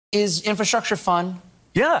Is infrastructure fun?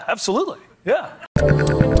 Yeah, absolutely. Yeah.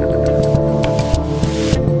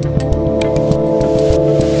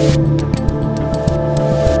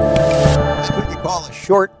 Call a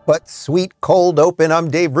short but sweet cold open.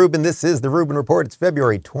 I'm Dave Rubin. This is the Rubin Report. It's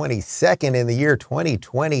February 22nd in the year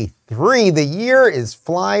 2023. The year is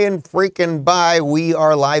flying freaking by. We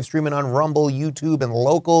are live streaming on Rumble, YouTube, and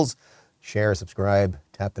Locals. Share, subscribe,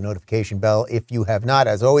 tap the notification bell if you have not.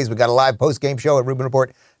 As always, we got a live post-game show at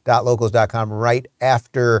rubinreport.locals.com right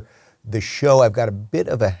after the show. I've got a bit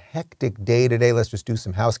of a hectic day today. Let's just do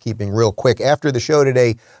some housekeeping real quick. After the show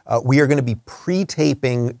today, we are going to be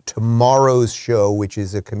pre-taping tomorrow's show, which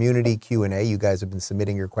is a community Q&A. You guys have been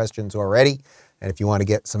submitting your questions already. And if you want to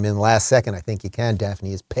get some in last second, I think you can.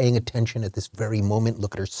 Daphne is paying attention at this very moment.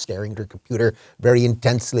 Look at her staring at her computer very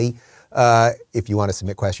intensely. If you want to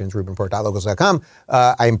submit questions, rubinreport.locals.com.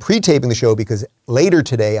 I am pre-taping the show because later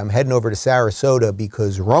today I'm heading over to Sarasota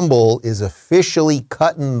because Rumble is officially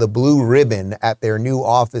cutting the blue ribbon at their new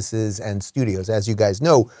offices and studios. As you guys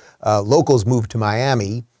know, Locals moved to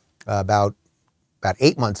Miami about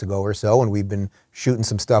 8 months ago or so, and we've been shooting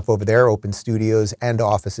some stuff over there, open studios and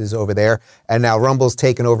offices over there. And now Rumble's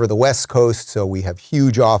taken over the West Coast, so we have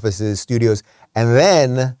huge offices, studios. And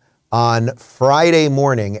then on Friday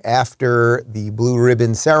morning, after the blue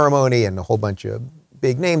ribbon ceremony and a whole bunch of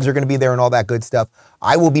big names are going to be there and all that good stuff,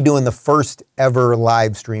 I will be doing the first ever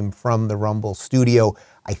live stream from the Rumble studio.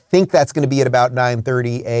 I think that's going to be at about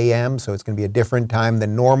 9:30 a.m., so it's going to be a different time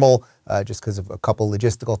than normal, just because of a couple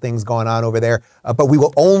logistical things going on over there. But we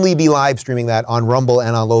will only be live streaming that on Rumble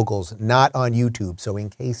and on Locals, not on YouTube. So in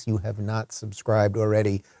case you have not subscribed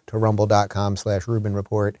already to rumble.com/Rubin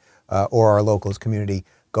Report or our Locals community,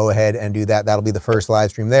 go ahead and do that. That'll be the first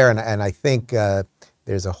live stream there. And I think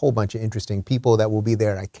there's a whole bunch of interesting people that will be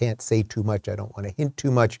there. I can't say too much. I don't want to hint too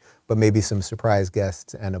much, but maybe some surprise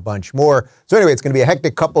guests and a bunch more. So anyway, it's going to be a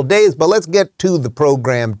hectic couple days, but let's get to the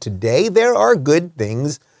program today. There are good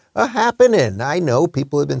things happening. I know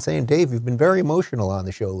people have been saying, Dave, you've been very emotional on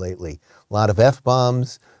the show lately. A lot of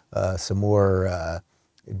F-bombs, some more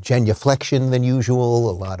genuflection than usual,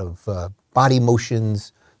 a lot of body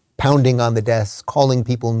motions, pounding on the desk, calling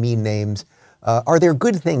people mean names. Are there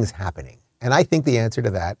good things happening? And I think the answer to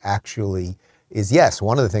that actually is yes.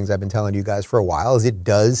 One of the things I've been telling you guys for a while is it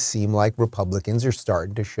does seem like Republicans are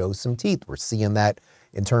starting to show some teeth. We're seeing that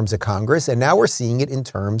in terms of Congress, and now we're seeing it in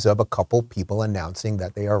terms of a couple people announcing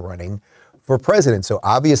that they are running for president. So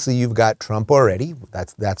obviously you've got Trump already.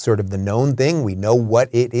 That's sort of the known thing. We know what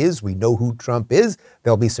it is. We know who Trump is.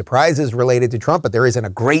 There'll be surprises related to Trump, but there isn't a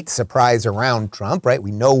great surprise around Trump, right? We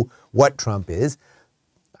know what Trump is.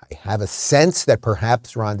 I have a sense that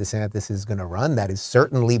perhaps Ron DeSantis is going to run. That is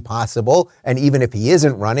certainly possible. And even if he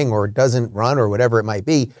isn't running or doesn't run or whatever it might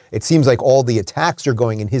be, it seems like all the attacks are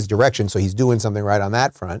going in his direction. So he's doing something right on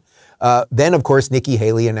that front. Then, of course, Nikki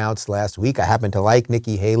Haley announced last week. I happen to like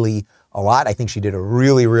Nikki Haley a lot. I think she did a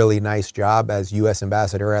really, really nice job as U.S.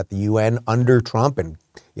 ambassador at the UN under Trump. And,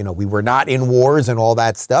 you know, we were not in wars and all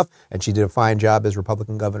that stuff. And she did a fine job as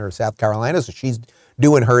Republican governor of South Carolina. So she's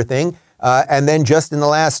doing her thing. And then just in the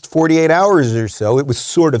last 48 hours or so, it was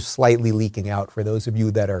sort of slightly leaking out for those of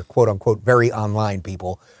you that are, quote unquote, very online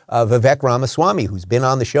people. Vivek Ramaswamy, who's been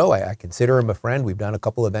on the show. I consider him a friend. We've done a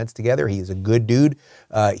couple events together. He is a good dude.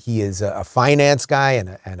 He is a finance guy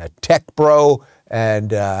and a tech bro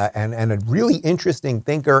and a really interesting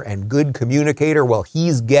thinker and good communicator. Well,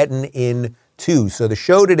 he's getting in too. So the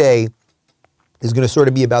show today is going to sort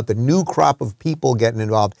of be about the new crop of people getting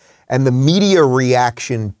involved and the media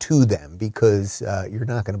reaction to them, because you're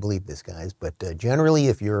not going to believe this, guys, but generally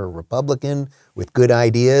if you're a Republican with good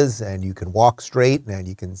ideas and you can walk straight and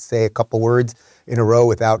you can say a couple words in a row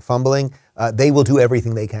without fumbling, they will do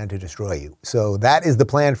everything they can to destroy you. So that is the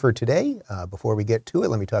plan for today. Before we get to it,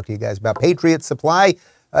 let me talk to you guys about Patriot Supply.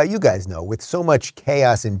 You guys know, with so much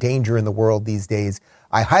chaos and danger in the world these days,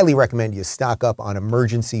 I highly recommend you stock up on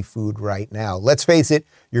emergency food right now. Let's face it,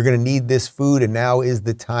 you're going to need this food, and now is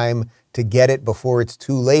the time to get it before it's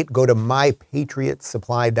too late. Go to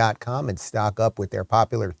mypatriotsupply.com and stock up with their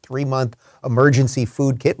popular 3-month emergency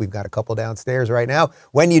food kit. We've got a couple downstairs right now.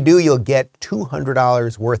 When you do, you'll get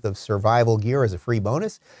 $200 worth of survival gear as a free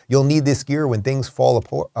bonus. You'll need this gear when things fall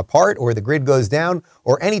apart or the grid goes down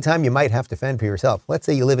or anytime you might have to fend for yourself. Let's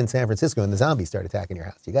say you live in San Francisco and the zombies start attacking your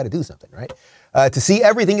house. You got to do something, right? To see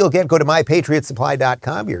everything you'll get, go to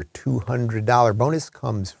mypatriotsupply.com. Your $200 bonus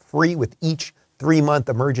comes free with each 3-month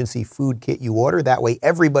emergency food kit you order. That way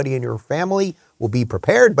everybody in your family will be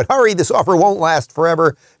prepared. But hurry, this offer won't last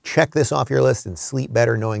forever. Check this off your list and sleep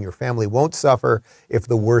better knowing your family won't suffer if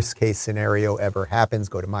the worst case scenario ever happens.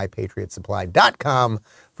 Go to mypatriotsupply.com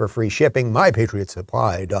for free shipping,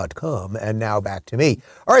 mypatriotsupply.com. And now back to me.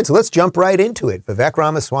 All right, so let's jump right into it. Vivek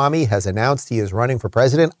Ramaswamy has announced he is running for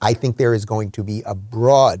president. I think there is going to be a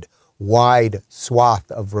broad, wide swath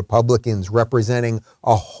of Republicans representing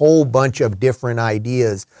a whole bunch of different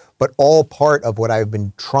ideas, but all part of what I've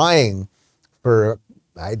been trying for,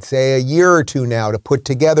 I'd say, a year or two now to put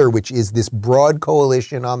together, which is this broad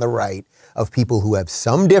coalition on the right of people who have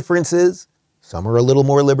some differences. Some are a little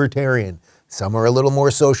more libertarian. Some are a little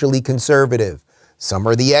more socially conservative. Some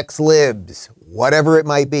are the ex-libs, whatever it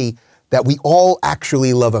might be, that we all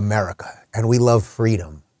actually love America and we love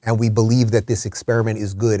freedom. And we believe that this experiment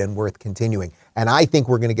is good and worth continuing. And I think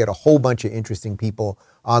we're going to get a whole bunch of interesting people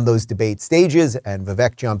on those debate stages. And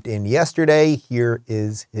Vivek jumped in yesterday. Here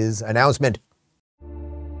is his announcement.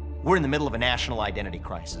 We're in the middle of a national identity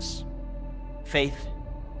crisis. Faith,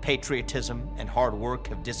 patriotism, and hard work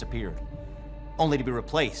have disappeared, only to be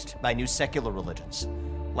replaced by new secular religions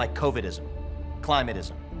like COVIDism,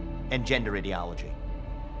 climatism, and gender ideology.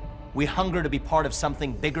 We hunger to be part of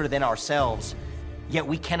something bigger than ourselves, yet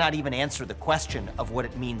we cannot even answer the question of what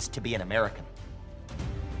it means to be an American.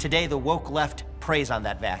 Today, the woke left preys on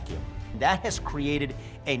that vacuum. That has created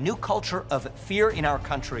a new culture of fear in our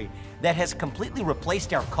country that has completely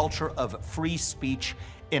replaced our culture of free speech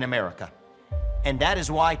in America. And that is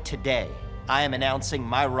why today I am announcing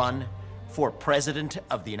my run for President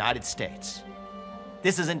of the United States.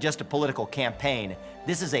 This isn't just a political campaign.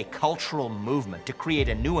 This is a cultural movement to create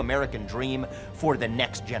a new American dream for the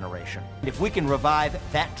next generation. If we can revive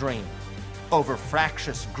that dream over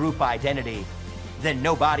fractious group identity, then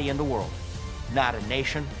nobody in the world, not a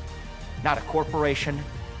nation, not a corporation,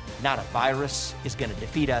 not a virus is going to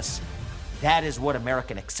defeat us. That is what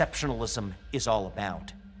American exceptionalism is all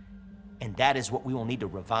about. And that is what we will need to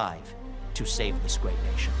revive to save this great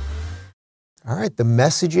nation. All right, the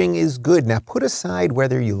messaging is good. Now put aside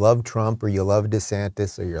whether you love Trump or you love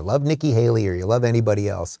DeSantis or you love Nikki Haley or you love anybody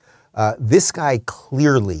else. This guy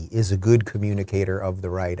clearly is a good communicator of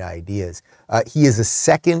the right ideas. He is a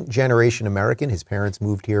second-generation American. His parents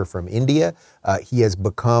moved here from India. He has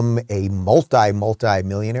become a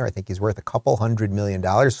multi-millionaire. I think he's worth a couple $100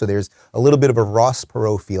 million. So there's a little bit of a Ross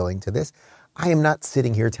Perot feeling to this. I am not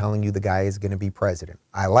sitting here telling you the guy is going to be president.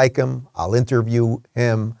 I like him. I'll interview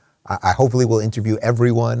him. I hopefully will interview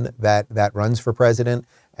everyone that runs for president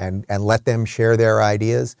and let them share their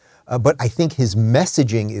ideas. But I think his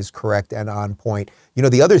messaging is correct and on point. You know,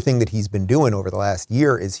 the other thing that he's been doing over the last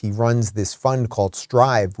year is he runs this fund called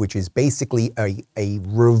Strive, which is basically a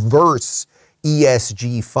reverse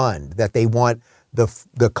ESG fund that they want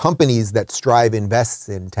the companies that Strive invests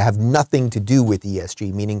in to have nothing to do with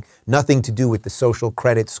ESG, meaning nothing to do with the social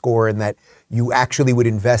credit score, and that you actually would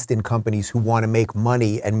invest in companies who want to make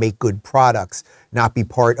money and make good products, not be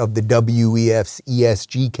part of the WEF's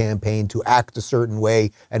ESG campaign to act a certain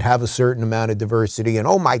way and have a certain amount of diversity. And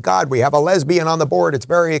oh my God, we have a lesbian on the board. It's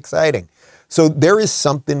very exciting. So there is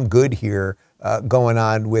something good here going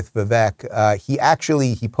on with Vivek.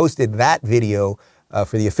 He posted that video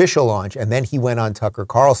for the official launch, and then he went on Tucker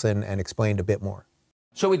Carlson and explained a bit more.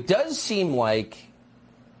 So it does seem like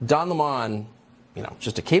Don Lemon,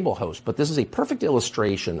 just a cable host, but this is a perfect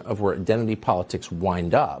illustration of where identity politics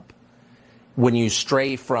wind up when you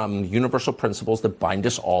stray from universal principles that bind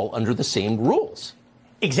us all under the same rules.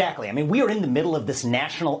 Exactly. I mean, we are in the middle of this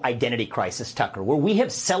national identity crisis, Tucker, where we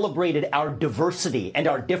have celebrated our diversity and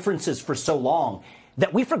our differences for so long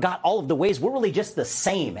that we forgot all of the ways we're really just the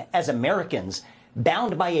same as Americans,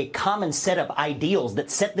 bound by a common set of ideals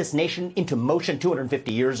that set this nation into motion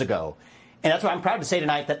 250 years ago. And that's why I'm proud to say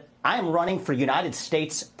tonight that I am running for United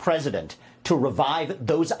States president to revive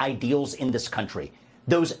those ideals in this country,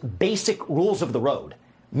 those basic rules of the road.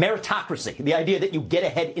 Meritocracy, the idea that you get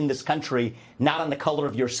ahead in this country, not on the color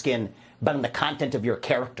of your skin, but on the content of your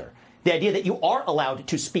character. The idea that you are allowed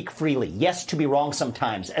to speak freely, yes, to be wrong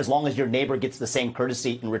sometimes, as long as your neighbor gets the same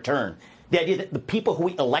courtesy in return. The idea that the people who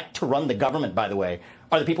we elect to run the government, by the way,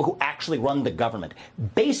 are the people who actually run the government.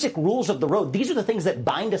 Basic rules of the road. These are the things that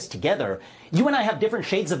bind us together. You and I have different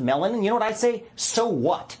shades of melon, and you know what I say? So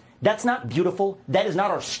what? That's not beautiful. That is not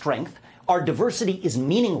our strength. Our diversity is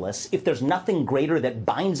meaningless if there's nothing greater that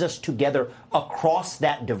binds us together across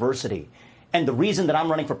that diversity. And the reason that I'm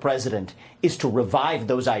running for president is to revive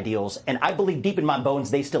those ideals. And I believe deep in my bones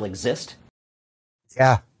they still exist.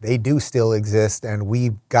 Yeah, they do still exist, and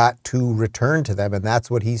we've got to return to them, and that's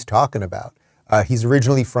what he's talking about. He's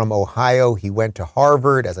originally from Ohio. He went to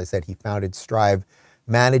Harvard. As I said, he founded Strive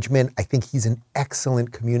management. I think he's an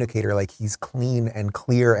excellent communicator. Like, he's clean and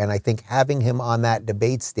clear. And I think having him on that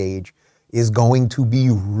debate stage is going to be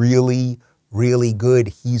really, really good.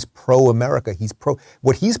 He's pro-America.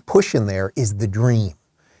 What he's pushing there is the dream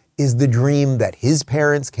that his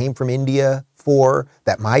parents came from India for,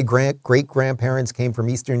 that my great-grandparents came from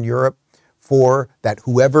Eastern Europe for, that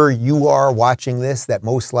whoever you are watching this, that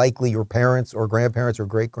most likely your parents or grandparents or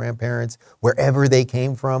great-grandparents, wherever they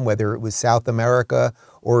came from, whether it was South America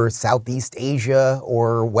or Southeast Asia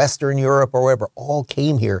or Western Europe or wherever, all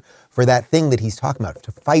came here for that thing that he's talking about,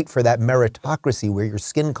 to fight for that meritocracy where your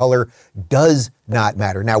skin color does not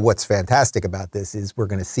matter. Now, what's fantastic about this is we're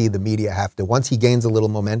going to see the media have to, once he gains a little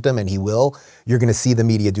momentum, and he will, you're going to see the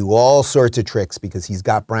media do all sorts of tricks because he's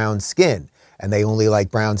got brown skin. And they only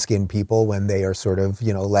like brown-skinned people when they are sort of,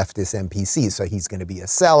 leftist NPCs. So he's going to be a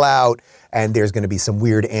sellout, and there's going to be some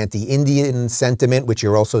weird anti-Indian sentiment, which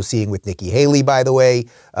you're also seeing with Nikki Haley, by the way,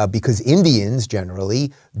 because Indians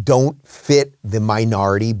generally don't fit the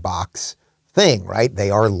minority box thing, right?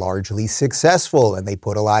 They are largely successful, and they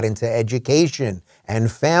put a lot into education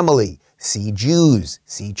and family. See Jews,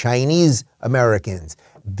 see Chinese Americans.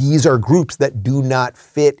 These are groups that do not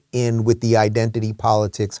fit in with the identity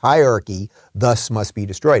politics hierarchy, thus must be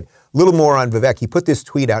destroyed. A little more on Vivek. He put this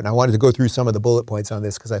tweet out, and I wanted to go through some of the bullet points on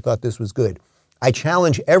this because I thought this was good. I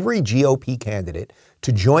challenge every GOP candidate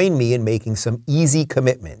to join me in making some easy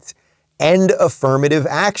commitments. End affirmative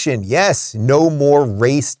action. Yes, no more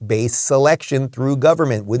race-based selection through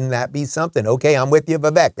government. Wouldn't that be something? Okay, I'm with you,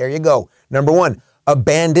 Vivek. There you go. Number one.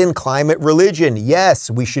 Abandon climate religion.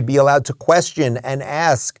 Yes, we should be allowed to question and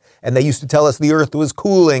ask. And they used to tell us the earth was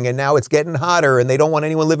cooling and now it's getting hotter and they don't want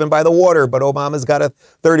anyone living by the water, but Obama's got a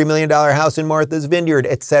 $30 million house in Martha's Vineyard,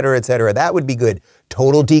 et cetera, et cetera. That would be good.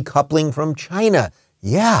 Total decoupling from China.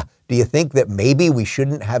 Yeah. Do you think that maybe we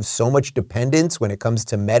shouldn't have so much dependence when it comes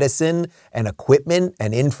to medicine and equipment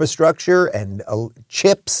and infrastructure and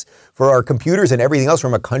chips for our computers and everything else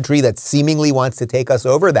from a country that seemingly wants to take us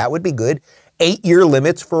over? That would be good. 8-year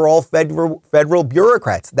limits for all federal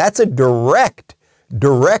bureaucrats. That's a direct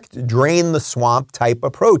drain the swamp type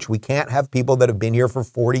approach. We can't have people that have been here for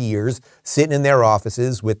 40 years sitting in their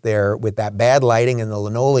offices with that bad lighting and the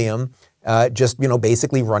linoleum,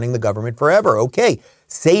 basically running the government forever. Okay,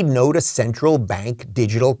 say no to central bank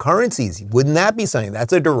digital currencies. Wouldn't that be something?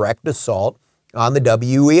 That's a direct assault on the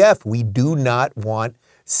WEF. We do not want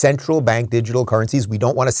central bank digital currencies. We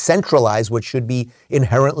don't want to centralize what should be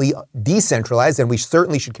inherently decentralized, and we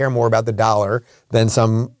certainly should care more about the dollar than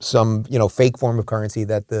some fake form of currency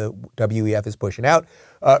that the WEF is pushing out.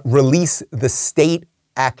 Release the state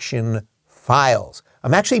action files.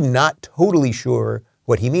 I'm actually not totally sure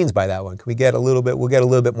what he means by that one. Can we get a little bit? We'll get a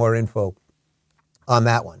little bit more info on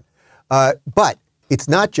that one. But it's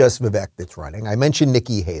not just Vivek that's running. I mentioned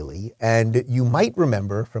Nikki Haley, and you might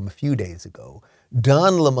remember from a few days ago,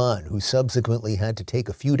 Don Lemon, who subsequently had to take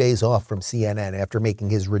a few days off from CNN after making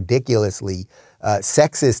his ridiculously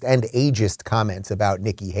sexist and ageist comments about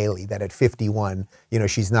Nikki Haley, that at 51,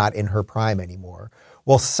 she's not in her prime anymore.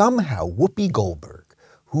 Well, somehow Whoopi Goldberg,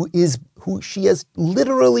 who she has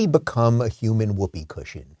literally become a human whoopee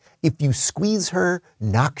cushion. If you squeeze her,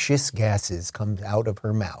 noxious gases come out of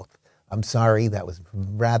her mouth. I'm sorry, that was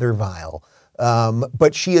rather vile.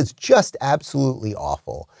 But she is just absolutely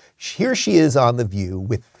awful. Here she is on The View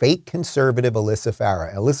with fake conservative Alyssa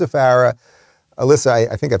Farah.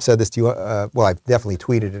 Alyssa, I think I've said this to you. I've definitely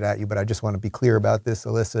tweeted it at you, but I just want to be clear about this,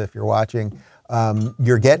 Alyssa, if you're watching.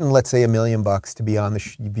 You're getting, let's say, $1 million to be on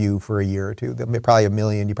The View for a year or two. Probably $1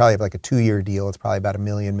 million. You probably have like a 2-year deal. It's probably about $1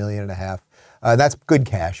 million, $1.5 million. That's good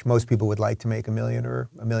cash. Most people would like to make $1 million or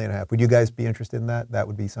 $1.5 million. Would you guys be interested in that? That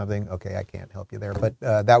would be something. Okay, I can't help you there, but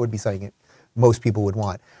that would be something most people would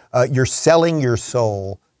want. You're selling your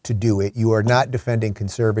soul to do it. You are not defending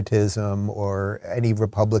conservatism or any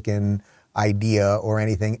Republican idea or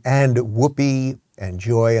anything. And Whoopi and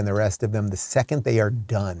Joy and the rest of them, the second they are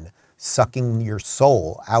done sucking your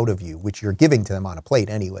soul out of you, which you're giving to them on a plate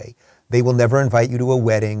anyway, they will never invite you to a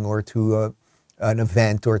wedding or to an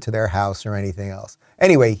event or to their house or anything else.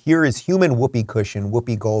 Anyway, here is human whoopee cushion,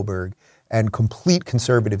 Whoopi Goldberg, and complete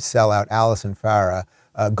conservative sellout Alison Farah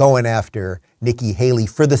going after Nikki Haley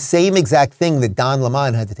for the same exact thing that Don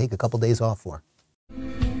Lemon had to take a couple days off for.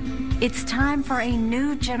 It's time for a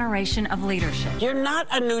new generation of leadership. You're not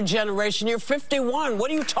a new generation. You're 51. What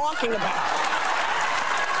are you talking about?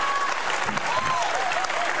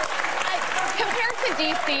 Compared to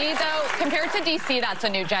D.C., though, compared to D.C., that's a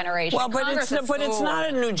new generation. Well, but it's not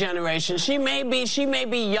a new generation. She may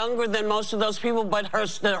be younger than most of those people, but her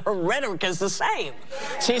rhetoric is the same.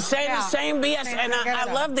 She's saying the same BS, and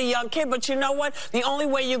I love the young kid, but you know what? The only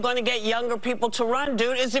way you're going to get younger people to run,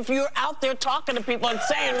 dude, is if you're out there talking to people and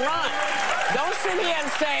saying run. Don't sit here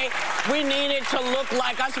and say we need it to look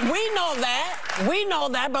like us. We know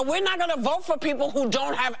that, but we're not going to vote for people who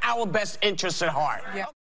don't have our best interests at heart. Yeah.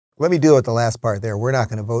 Let me deal with the last part there. We're not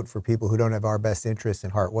going to vote for people who don't have our best interests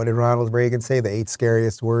in heart. What did Ronald Reagan say? The 8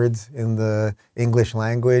 scariest words in the English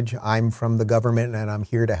language. I'm from the government and I'm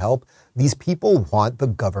here to help. These people want the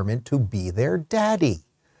government to be their daddy.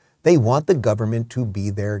 They want the government to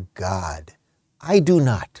be their God. I do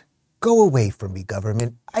not. Go away from me,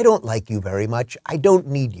 government. I don't like you very much. I don't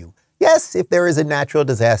need you. Yes, if there is a natural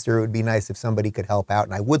disaster, it would be nice if somebody could help out,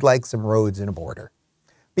 and I would like some roads and a border.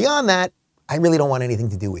 Beyond that, I really don't want anything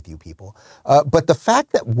to do with you people. But the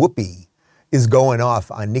fact that Whoopi is going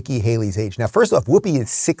off on Nikki Haley's age. Now, first off, Whoopi is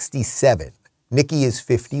 67. Nikki is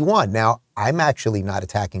 51. Now, I'm actually not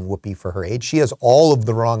attacking Whoopi for her age. She has all of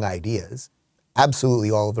the wrong ideas. Absolutely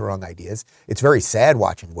all of the wrong ideas. It's very sad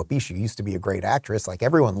watching Whoopi. She used to be a great actress. Like,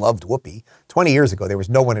 everyone loved Whoopi. 20 years ago, there was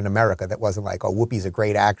no one in America that wasn't like, oh, Whoopi's a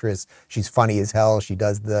great actress. She's funny as hell. She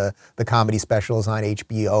does the comedy specials on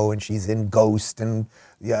HBO, and she's in Ghost, and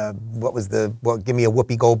give me a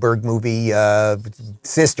Whoopi Goldberg movie,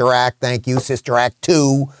 Sister Act, thank you, Sister Act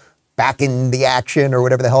 2, Back in the Action, or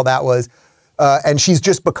whatever the hell that was. And she's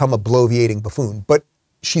just become a bloviating buffoon. But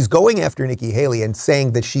she's going after Nikki Haley and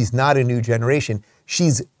saying that she's not a new generation.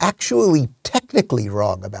 She's actually technically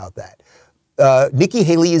wrong about that. Nikki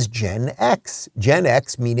Haley is Gen X. Gen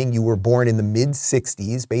X, meaning you were born in the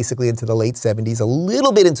mid-60s, basically into the late 70s, a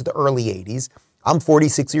little bit into the early 80s. I'm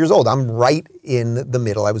 46 years old. I'm right in the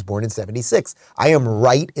middle. I was born in 76. I am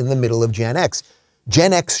right in the middle of Gen X.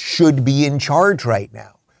 Gen X should be in charge right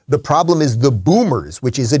now. The problem is the boomers,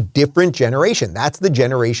 which is a different generation. That's the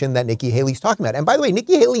generation that Nikki Haley's talking about. And by the way,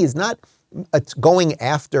 Nikki Haley is not going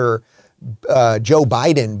after Joe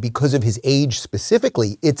Biden because of his age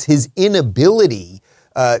specifically. It's his inability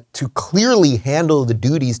to clearly handle the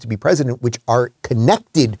duties to be president, which are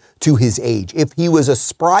connected to his age. If he was a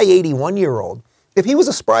spry 81-year-old,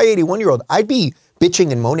 I'd be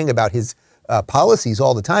bitching and moaning about his policies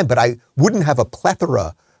all the time, but I wouldn't have a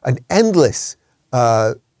plethora, an endless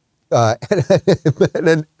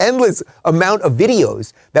an endless amount of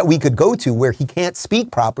videos that we could go to where he can't speak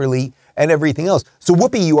properly and everything else. So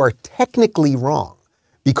Whoopi, you are technically wrong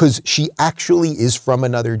because she actually is from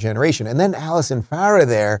another generation. And then Allison Farah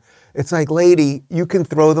there, it's like, lady, you can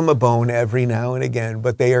throw them a bone every now and again,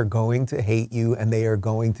 but they are going to hate you and they are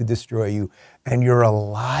going to destroy you. And you're a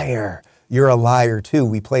liar. You're a liar too.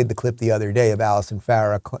 We played the clip the other day of Allison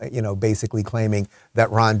Farah, basically claiming that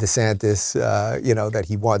Ron DeSantis,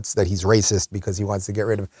 that he's racist because he wants to get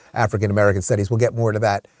rid of African-American studies. We'll get more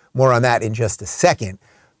on that in just a second.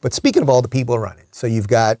 But speaking of all the people running, so you've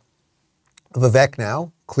got Vivek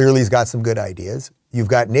now, clearly he's got some good ideas. You've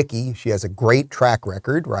got Nikki, she has a great track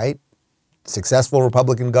record, right? Successful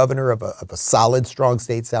Republican governor of a solid, strong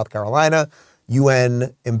state, South Carolina.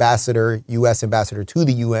 U.S. ambassador to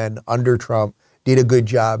the UN under Trump, did a good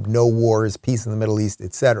job, no wars, peace in the Middle East,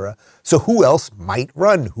 etc. So who else might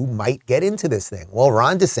run? Who might get into this thing? Well,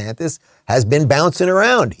 Ron DeSantis has been bouncing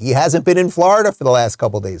around. He hasn't been in Florida for the last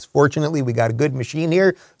couple of days. Fortunately, we got a good machine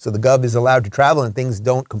here, so the gov is allowed to travel and things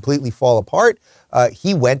don't completely fall apart.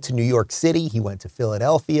 He went to New York City, he went to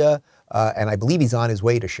Philadelphia, and I believe he's on his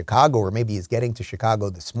way to Chicago, or maybe he's getting to Chicago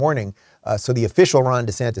this morning. So the official Ron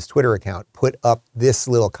DeSantis Twitter account put up this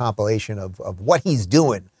little compilation of what he's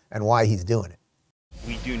doing and why he's doing it.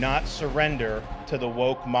 We do not surrender to the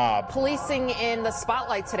woke mob. Policing in the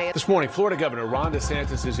spotlight today. This morning, Florida Governor Ron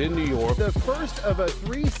DeSantis is in New York. The first of a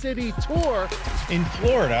 3-city tour. In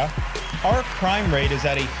Florida, our crime rate is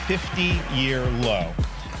at a 50-year low.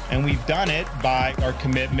 And we've done it by our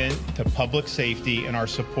commitment to public safety and our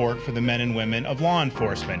support for the men and women of law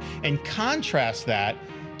enforcement. And contrast that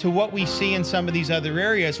to what we see in some of these other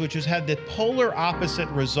areas, which has had the polar opposite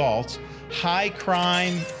results. High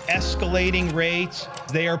crime, escalating rates.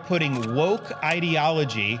 They are putting woke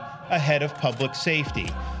ideology ahead of public safety.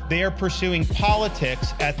 They are pursuing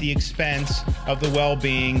politics at the expense of the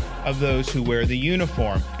well-being of those who wear the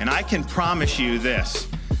uniform. And I can promise you this,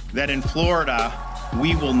 that in Florida,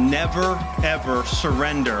 we will never, ever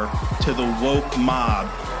surrender to the woke mob.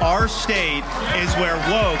 Our state is where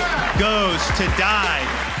woke goes to die.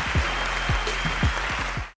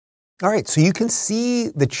 All right, so you can see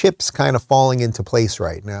the chips kind of falling into place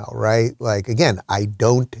right now, right? Like, again, I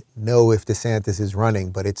don't know if DeSantis is running,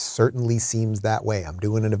 but it certainly seems that way. I'm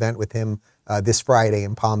doing an event with him this Friday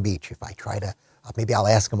in Palm Beach. If I try to, maybe I'll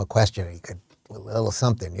ask him a question and he could, a little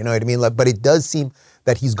something, you know what I mean? Like, but it does seem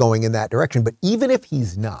that he's going in that direction. But even if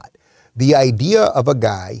he's not, the idea of a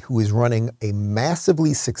guy who is running a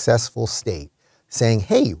massively successful state saying,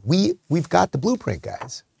 hey, we've got the blueprint,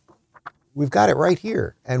 guys. We've got it right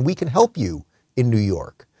here, and we can help you in New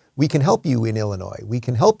York. We can help you in Illinois. We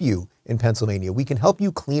can help you in Pennsylvania. We can help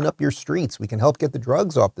you clean up your streets. We can help get the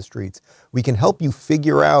drugs off the streets. We can help you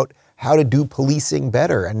figure out how to do policing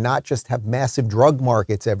better and not just have massive drug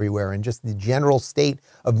markets everywhere and just the general state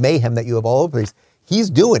of mayhem that you have all over the place. He's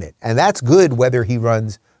doing it, and that's good whether he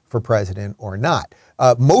runs for president or not.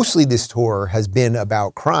 Mostly this tour has been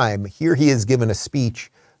about crime. Here he has given a speech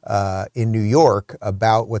in New York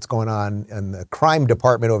about what's going on in the crime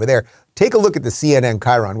department over there. Take a look at the CNN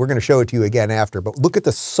Chyron. We're going to show it to you again after, but look at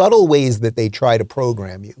the subtle ways that they try to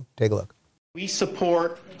program you. Take a look. We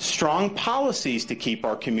support strong policies to keep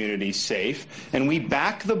our communities safe, and we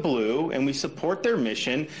back the blue, and we support their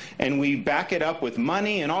mission, and we back it up with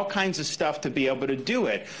money and all kinds of stuff to be able to do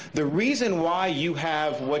it. The reason why you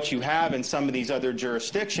have what you have in some of these other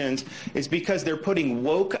jurisdictions is because they're putting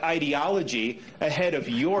woke ideology ahead of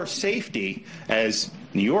your safety as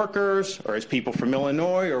New Yorkers or as people from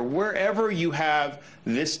Illinois or wherever you have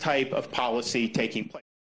this type of policy taking place.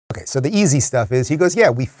 Okay, so the easy stuff is he goes, yeah,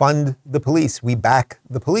 we fund the police. We back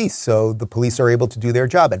the police so the police are able to do their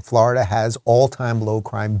job. And Florida has all-time low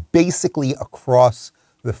crime basically across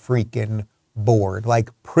the freaking board, like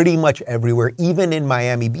pretty much everywhere, even in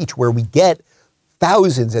Miami Beach, where we get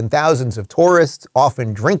thousands and thousands of tourists,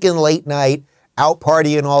 often drinking late night, out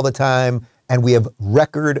partying all the time, and we have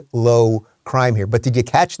record low crime here. But did you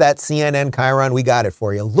catch that CNN Chyron? We got it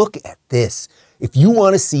for you. Look at this. If you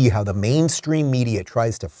want to see how the mainstream media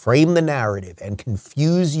tries to frame the narrative and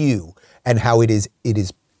confuse you and how it is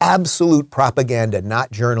absolute propaganda, not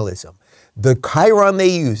journalism, the Chyron they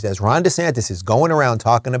used as Ron DeSantis is going around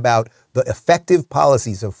talking about the effective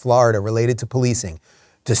policies of Florida related to policing,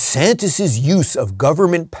 DeSantis's use of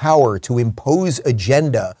government power to impose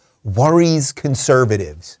agenda worries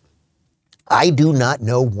conservatives. I do not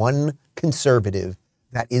know one conservative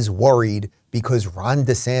that is worried because Ron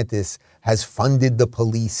DeSantis has funded the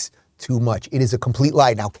police too much. It is a complete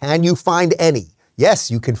lie. Now, can you find any?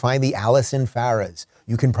 Yes, you can find the Allison Farahs.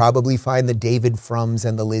 You can probably find the David Frums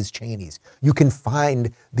and the Liz Cheneys. You can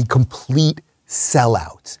find the complete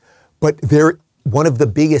sellouts. But one of the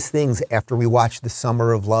biggest things after we watched The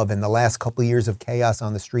Summer of Love and the last couple of years of chaos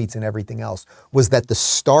on the streets and everything else was that the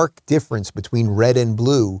stark difference between red and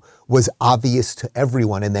blue was obvious to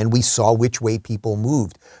everyone. And then we saw which way people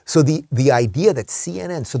moved. So the idea that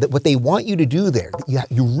CNN, so that what they want you to do there,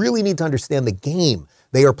 you really need to understand the game.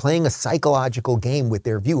 They are playing a psychological game with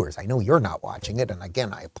their viewers. I know you're not watching it. And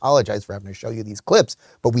again, I apologize for having to show you these clips,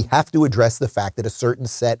 but we have to address the fact that a certain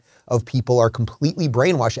set of people are completely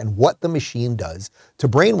brainwashed and what the machine does to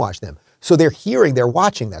brainwash them. So they're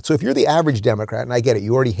watching that. So if you're the average Democrat, and I get it,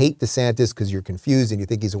 you already hate DeSantis because you're confused and you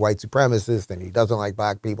think he's a white supremacist and he doesn't like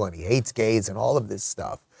black people and he hates gays and all of this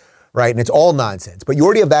stuff, right? And it's all nonsense, but you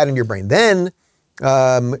already have that in your brain. Then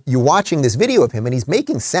you're watching this video of him and he's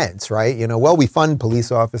making sense, right? You know, well, we fund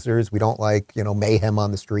police officers. We don't like, mayhem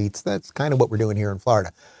on the streets. That's kind of what we're doing here in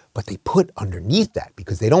Florida. But they put underneath that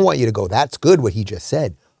because they don't want you to go, that's good what he just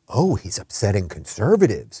said. Oh, he's upsetting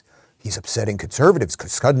conservatives. He's upsetting conservatives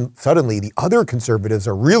because suddenly the other conservatives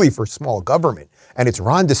are really for small government. And it's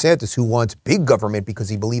Ron DeSantis who wants big government because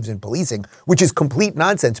he believes in policing, which is complete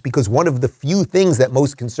nonsense because one of the few things that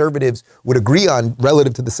most conservatives would agree on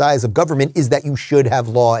relative to the size of government is that you should have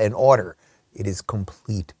law and order. It is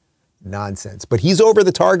complete nonsense. But he's over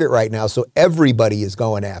the target right now, so everybody is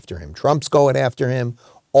going after him. Trump's going after him.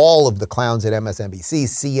 All of the clowns at MSNBC,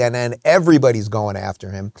 CNN, everybody's going after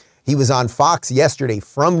him. He was on Fox yesterday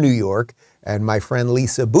from New York, and my friend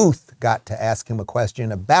Lisa Booth got to ask him a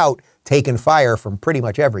question about taking fire from pretty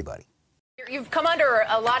much everybody. You've come under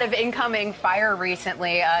a lot of incoming fire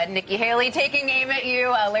recently. Nikki Haley taking aim at you,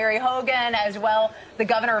 Larry Hogan as well, the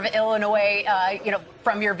governor of Illinois,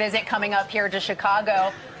 from your visit coming up here to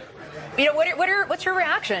Chicago. What's your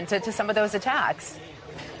reaction to some of those attacks?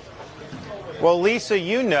 Well, Lisa,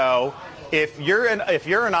 if you're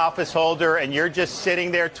an office holder and you're just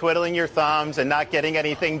sitting there twiddling your thumbs and not getting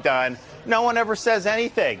anything done, no one ever says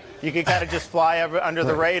anything. You can kind of just fly under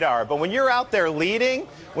the radar. But when you're out there leading,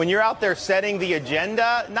 when you're out there setting the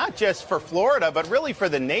agenda, not just for Florida, but really for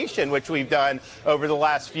the nation, which we've done over the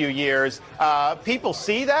last few years, people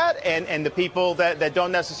see that, and the people that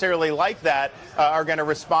don't necessarily like that are going to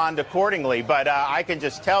respond accordingly. But I can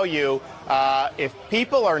just tell you, if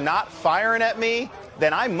people are not firing at me,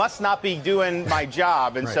 then I must not be doing my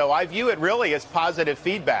job. And so I view it really as positive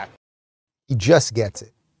feedback. He just gets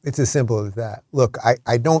it. It's as simple as that. Look,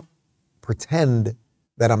 I don't pretend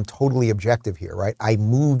that I'm totally objective here, right? I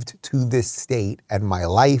moved to this state, and my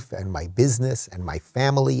life and my business and my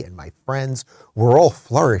family and my friends were all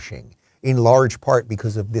flourishing in large part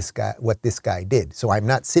because of this guy, what this guy did. So I'm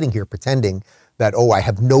not sitting here pretending that, oh, I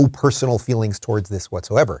have no personal feelings towards this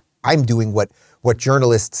whatsoever. I'm doing what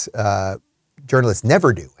journalists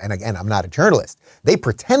never do. And again, I'm not a journalist. They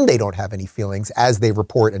pretend they don't have any feelings as they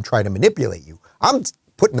report and try to manipulate you. I'm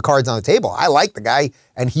putting the cards on the table. I like the guy,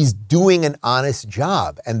 and he's doing an honest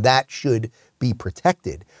job, and that should be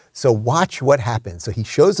protected. So watch what happens. So he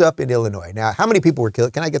shows up in Illinois. Now, how many people were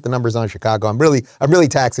killed? Can I get the numbers on Chicago? I'm really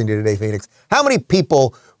taxing you today, Phoenix. How many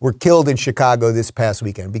people were killed in Chicago this past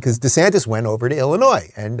weekend? Because DeSantis went over to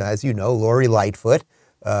Illinois, and as you know, Lori Lightfoot,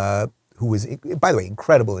 who was, by the way,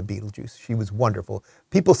 incredible in Beetlejuice. She was wonderful.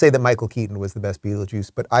 People say that Michael Keaton was the best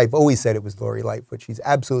Beetlejuice, but I've always said it was Lori Lightfoot. She's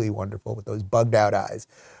absolutely wonderful with those bugged out eyes.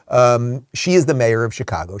 She is the mayor of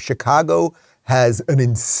Chicago. Chicago has an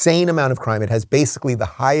insane amount of crime. It has basically the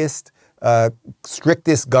highest,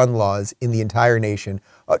 strictest gun laws in the entire nation.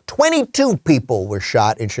 22 people were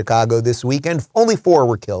shot in Chicago this weekend. Only 4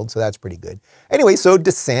 were killed, so that's pretty good. Anyway, so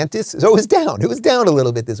DeSantis, so it was down. It was down a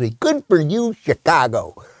little bit this week. Good for you,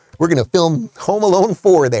 Chicago. We're going to film Home Alone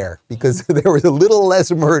 4 there because there was a little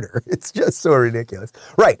less murder. It's just so ridiculous.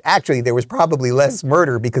 Right. Actually, there was probably less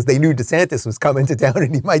murder because they knew DeSantis was coming to town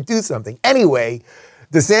and he might do something. Anyway,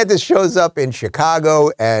 DeSantis shows up in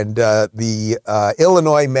Chicago, and the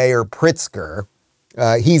Illinois mayor Pritzker,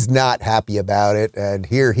 he's not happy about it. And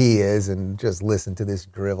here he is, and just listen to this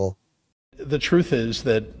drivel. The truth is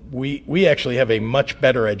that we actually have a much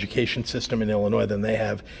better education system in Illinois than they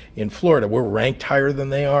have in Florida. We're ranked higher than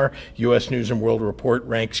they are. U.S. News and World Report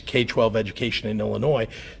ranks K-12 education in Illinois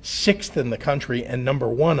 6th in the country and number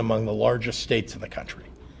 1 among the largest states in the country.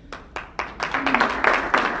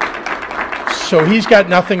 So he's got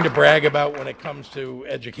nothing to brag about when it comes to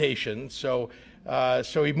education. So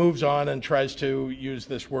he moves on and tries to use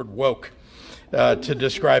this word woke to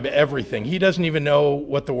describe everything. He doesn't even know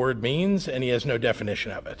what the word means, and he has no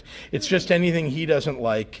definition of it. It's just anything he doesn't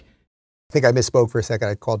like. I think I misspoke for a second.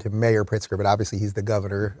 I called him Mayor Pritzker, but obviously he's the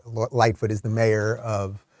governor. Lightfoot is the mayor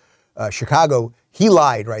of Chicago. He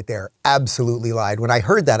lied right there, absolutely lied. When I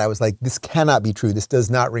heard that, I was like, this cannot be true. This does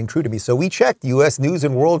not ring true to me. So we checked U.S. News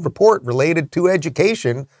and World Report related to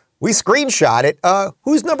education. We screenshot it.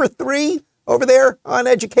 Who's number 3? Over there on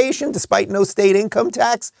education, despite no state income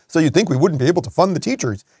tax. So you'd think we wouldn't be able to fund the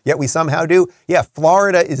teachers, yet we somehow do. Yeah,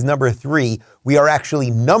 Florida is number 3. We are actually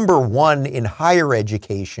number 1 in higher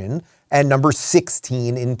education and number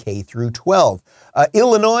 16 in K through 12.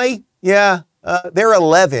 Illinois, yeah, they're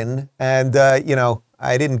 11. And,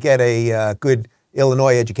 I didn't get a good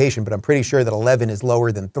Illinois education, but I'm pretty sure that 11 is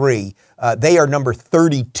lower than 3. They are number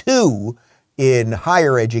 32 in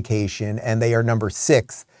higher education, and they are number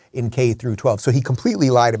 6 in K through 12. So he completely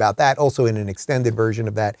lied about that. Also, in an extended version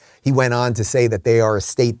of that, he went on to say that they are a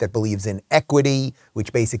state that believes in equity,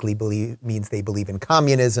 which basically means they believe in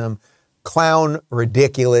communism. Clown,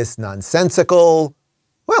 ridiculous, nonsensical.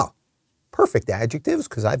 Well, perfect adjectives,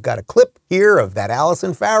 because I've got a clip here of that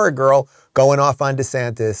Allison Farah girl going off on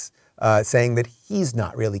DeSantis, saying that he's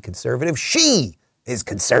not really conservative. She is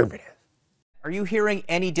conservative. Are you hearing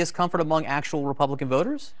any discomfort among actual Republican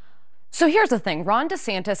voters? So here's the thing. Ron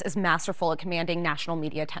DeSantis is masterful at commanding national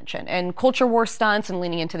media attention, and culture war stunts and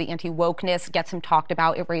leaning into the anti-wokeness gets him talked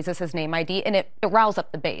about. It raises his name ID, and it riles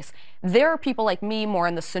up the base. There are people like me, more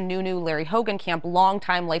in the Sununu, Larry Hogan camp,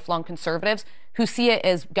 longtime, lifelong conservatives who see it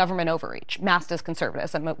as government overreach, masked as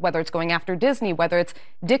conservatism, whether it's going after Disney, whether it's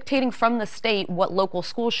dictating from the state what local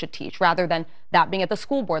schools should teach, rather than that being at the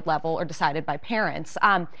school board level or decided by parents.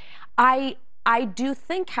 I do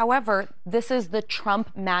think, however, this is the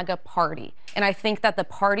Trump MAGA party. And I think that the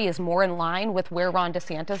party is more in line with where Ron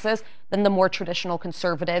DeSantis is than the more traditional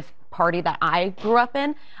conservative party that I grew up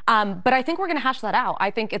in. But I think we're going to hash that out.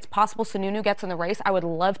 I think it's possible Sununu gets in the race. I would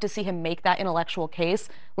love to see him make that intellectual case.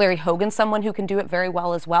 Larry Hogan's someone who can do it very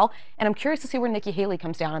well as well. And I'm curious to see where Nikki Haley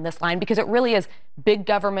comes down on this line, because it really is big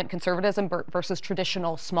government conservatism versus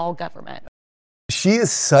traditional small government. She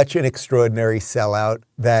is such an extraordinary sellout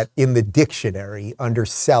that in the dictionary under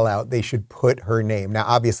sellout, they should put her name. Now,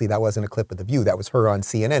 obviously, that wasn't a clip of The View. That was her on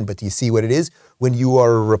CNN. But do you see what it is? When you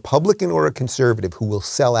are a Republican or a conservative who will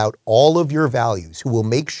sell out all of your values, who will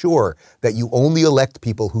make sure that you only elect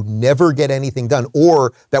people who never get anything done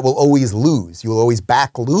or that will always lose, you will always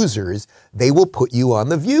back losers, they will put you on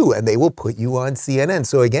The View and they will put you on CNN.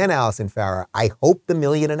 So again, Allison Farah, I hope the $1.5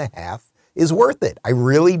 million is worth it. I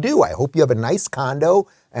really do. I hope you have a nice condo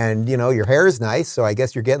and, you know, your hair is nice. So I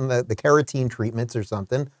guess you're getting the keratin treatments or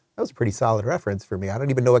something. That was a pretty solid reference for me. I don't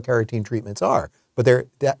even know what keratin treatments are, but they're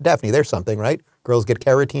Daphne, there's something, right? Girls get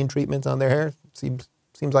keratin treatments on their hair. Seems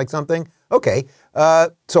like something. Okay.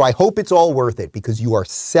 So I hope it's all worth it because you are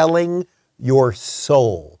selling your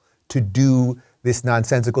soul to do this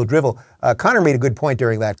nonsensical drivel. Connor made a good point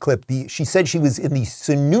during that clip. She said she was in the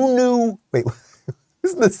Sununu,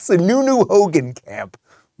 this is the Sununu Hogan camp.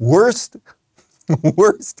 Worst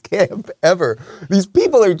camp ever. These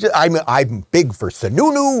people are just, I'm big for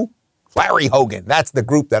Sununu, Larry Hogan. That's the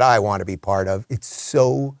group that I want to be part of. It's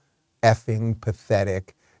so effing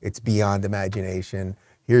pathetic. It's beyond imagination.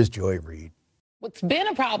 Here's Joy Reid. What's been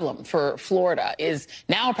a problem for Florida is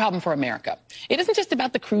now a problem for America. It isn't just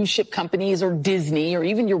about the cruise ship companies or Disney or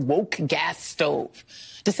even your woke gas stove.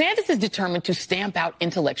 DeSantis is determined to stamp out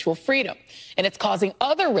intellectual freedom, and it's causing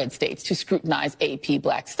other red states to scrutinize AP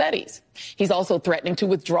Black studies. He's also threatening to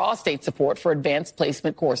withdraw state support for advanced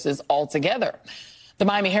placement courses altogether. The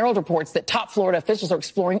Miami Herald reports that top Florida officials are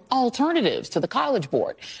exploring alternatives to the College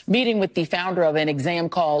Board, meeting with the founder of an exam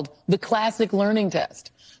called the Classic Learning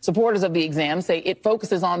Test. Supporters of the exam say it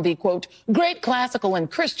focuses on the, quote, great classical and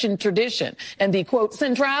Christian tradition and the, quote,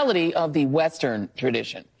 centrality of the Western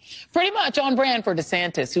tradition. Pretty much on brand for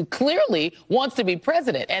DeSantis, who clearly wants to be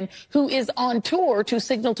president and who is on tour to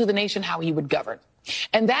signal to the nation how he would govern.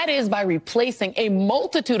 And that is by replacing a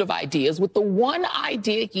multitude of ideas with the one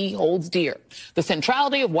idea he holds dear, the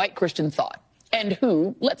centrality of white Christian thought. And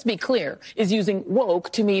who, let's be clear, is using woke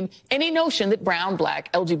to mean any notion that brown, black,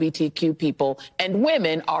 LGBTQ people and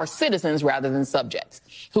women are citizens rather than subjects,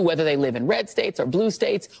 who, whether they live in red states or blue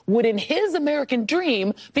states, would in his American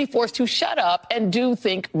dream be forced to shut up and do,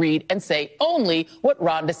 think, read, and say only what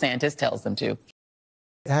Ron DeSantis tells them to.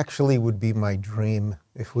 Actually would be my dream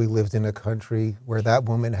if we lived in a country where that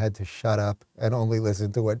woman had to shut up and only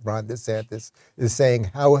listen to what Ron DeSantis is saying.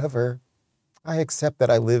 However, I accept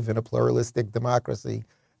that I live in a pluralistic democracy,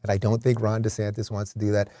 and I don't think Ron DeSantis wants to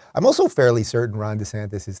do that. I'm also fairly certain Ron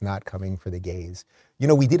DeSantis is not coming for the gays. You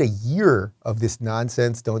know, we did a year of this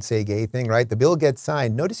nonsense, don't say gay thing, right? The bill gets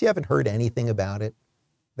signed. Notice you haven't heard anything about it.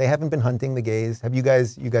 They haven't been hunting the gays. Have you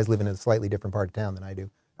guys live in a slightly different part of town than I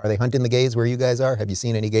do. Are they hunting the gays where you guys are? Have you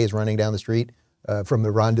seen any gays running down the street from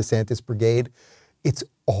the Ron DeSantis brigade? It's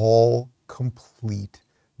all complete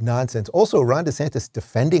nonsense. Also, Ron DeSantis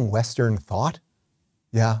defending Western thought.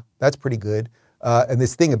 Yeah, that's pretty good. And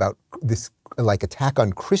this thing about this like attack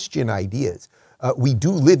on Christian ideas. We do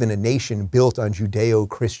live in a nation built on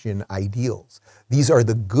Judeo-Christian ideals. These are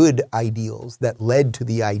the good ideals that led to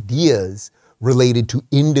the ideas related to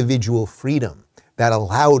individual freedom that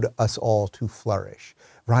allowed us all to flourish.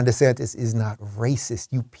 Ron DeSantis is not racist.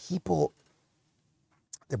 You people,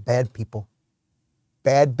 they're bad people.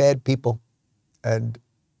 Bad people. And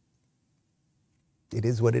it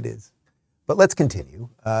is what it is. But let's continue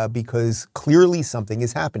because clearly something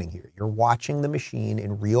is happening here. You're watching the machine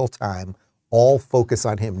in real time, all focus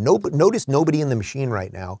on him. Notice nobody in the machine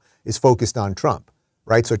right now is focused on Trump,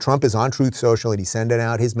 right? So Trump is on Truth Social and he's sending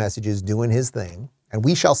out his messages, doing his thing, and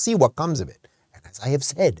we shall see what comes of it. And as I have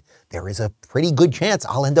said, there is a pretty good chance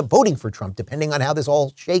I'll end up voting for Trump depending on how this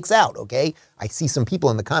all shakes out, okay? I see some people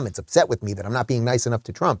in the comments upset with me that I'm not being nice enough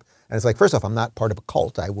to Trump. And it's like, first off, I'm not part of a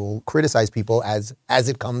cult. I will criticize people as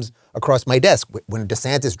it comes across my desk. When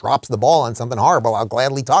DeSantis drops the ball on something horrible, I'll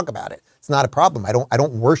gladly talk about it. It's not a problem. I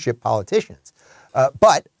don't worship politicians.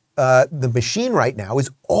 But the machine right now is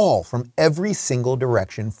all from every single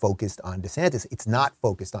direction focused on DeSantis. It's not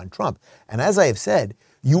focused on Trump. And as I have said,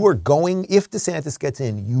 you are going, if DeSantis gets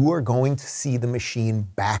in, you are going to see the machine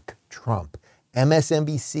back Trump.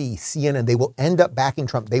 MSNBC, CNN, they will end up backing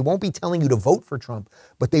Trump. They won't be telling you to vote for Trump,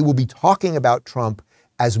 but they will be talking about Trump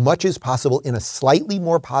as much as possible in a slightly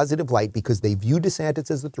more positive light because they view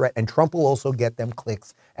DeSantis as a threat, and Trump will also get them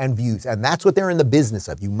clicks and views. And that's what they're in the business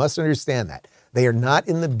of. You must understand that. They are not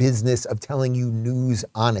in the business of telling you news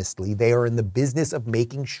honestly. They are in the business of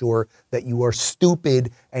making sure that you are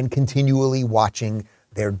stupid and continually watching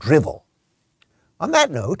their drivel. On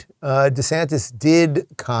that note, DeSantis did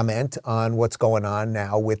comment on what's going on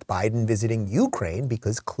now with Biden visiting Ukraine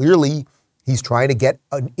because clearly He's trying to get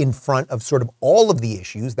in front of sort of all of the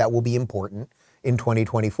issues that will be important in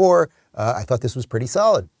 2024. I thought this was pretty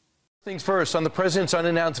solid. Things first, on the president's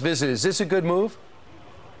unannounced visit, is this a good move?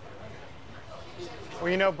 Well,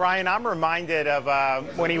 you know, Brian, I'm reminded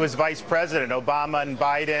of when he was vice president. Obama and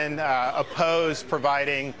Biden opposed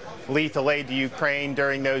providing lethal aid to Ukraine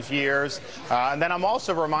during those years. And then I'm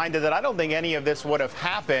also reminded that I don't think any of this would have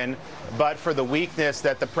happened but for the weakness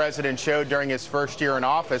that the president showed during his first year in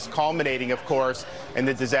office, culminating, of course, in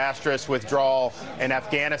the disastrous withdrawal in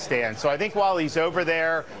Afghanistan. So I think while he's over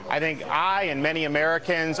there, I think I and many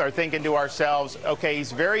Americans are thinking to ourselves, okay,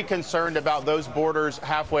 he's very concerned about those borders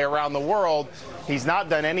halfway around the world. He's not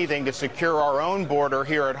done anything to secure our own border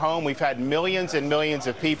here at home. We've had millions and millions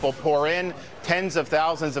of people pour in, tens of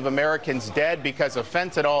thousands of Americans dead because of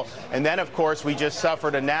fentanyl. And then, of course, we just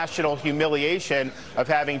suffered a national humiliation of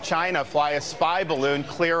having China fly a spy balloon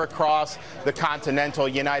clear across the continental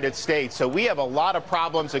United States. So we have a lot of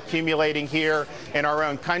problems accumulating here in our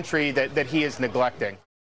own country that he is neglecting.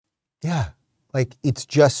 Yeah, like it's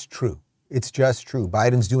just true. It's just true.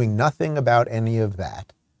 Biden's doing nothing about any of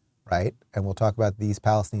that, right? And we'll talk about the East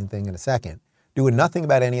Palestine thing in a second. Doing nothing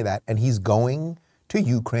about any of that. And he's going to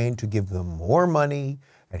Ukraine to give them more money.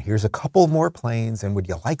 And here's a couple more planes. And would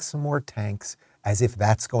you like some more tanks? As if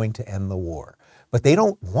that's going to end the war. But they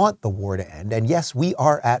don't want the war to end. And yes, we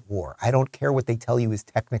are at war. I don't care what they tell you is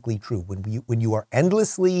technically true. When you are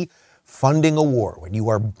endlessly funding a war, when you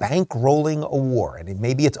are bankrolling a war, and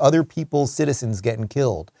maybe it's other people's citizens getting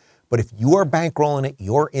killed, but if you are bankrolling it,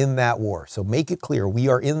 you're in that war. So make it clear, we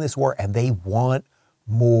are in this war and they want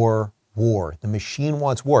more war. The machine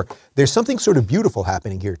wants war. There's something sort of beautiful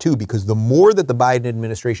happening here too, because the more that the Biden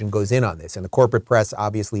administration goes in on this, and the corporate press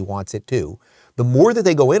obviously wants it too, the more that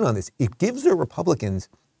they go in on this, it gives the Republicans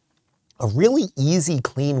a really easy,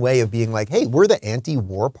 clean way of being like, hey, we're the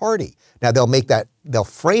anti-war party. Now they'll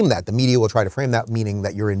frame that, the media will try to frame that, meaning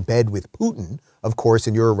that you're in bed with Putin, of course,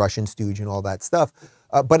 and you're a Russian stooge and all that stuff.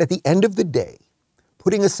 But at the end of the day,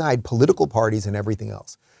 putting aside political parties and everything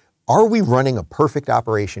else, are we running a perfect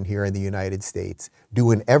operation here in the United States,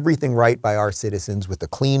 doing everything right by our citizens with a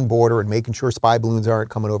clean border and making sure spy balloons aren't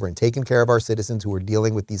coming over and taking care of our citizens who are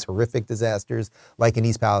dealing with these horrific disasters like in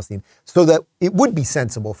East Palestine, so that it would be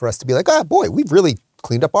sensible for us to be like, boy, we've really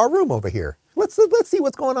cleaned up our room over here. Let's see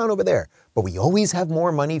what's going on over there. But we always have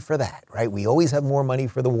more money for that, right? We always have more money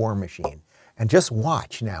for the war machine. And just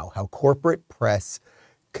watch now how corporate press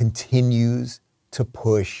continues to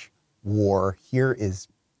push war. Here is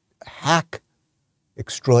hack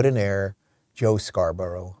extraordinaire Joe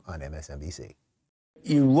Scarborough on MSNBC.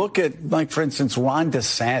 You look at, like, for instance, Ron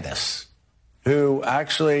DeSantis, who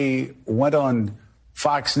actually went on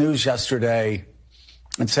Fox News yesterday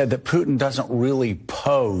and said that Putin doesn't really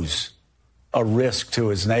pose a risk to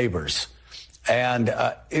his neighbors. And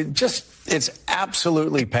it's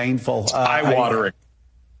absolutely painful. Eye-watering.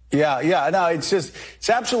 It's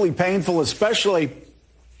absolutely painful, especially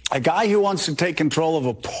a guy who wants to take control of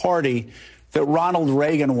a party that Ronald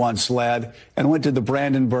Reagan once led and went to the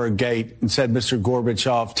Brandenburg Gate and said, Mr.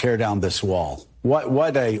 Gorbachev, tear down this wall. What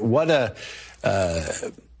a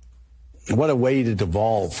way to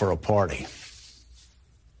devolve for a party.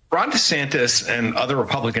 Ron DeSantis and other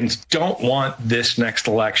Republicans don't want this next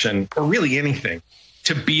election, or really anything,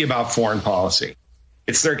 to be about foreign policy.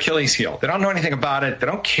 It's their Achilles heel. They don't know anything about it. They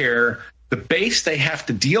don't care. The base they have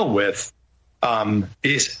to deal with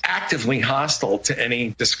is actively hostile to any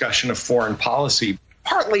discussion of foreign policy.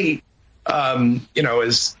 Partly, it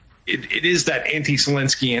is that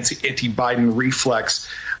anti-Zelensky, anti-Biden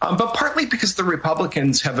reflex, but partly because the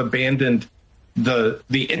Republicans have abandoned the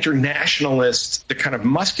internationalist, the kind of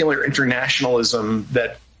muscular internationalism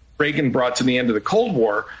that Reagan brought to the end of the Cold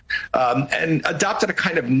War, and adopted a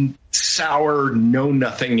kind of sour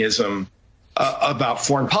know-nothingism about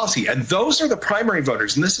foreign policy. And those are the primary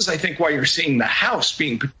voters. And this is, I think, why you're seeing the House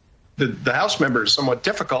being, the House members somewhat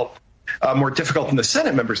difficult, more difficult than the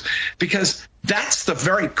Senate members, because that's the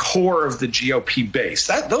very core of the GOP base.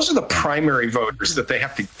 Those are the primary voters that they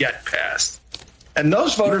have to get past. And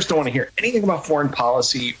those voters don't want to hear anything about foreign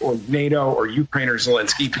policy or NATO or Ukraine or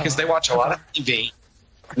Zelensky, because they watch a lot of TV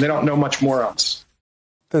and they don't know much more else.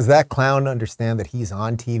 Does that clown understand that he's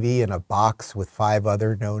on TV in a box with 5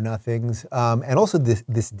 other know-nothings? And also this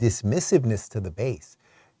dismissiveness to the base.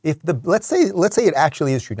 Let's say it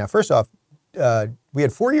actually is true. Now, first off, we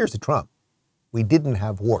had 4 years of Trump. We didn't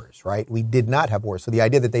have wars, right? We did not have wars. So the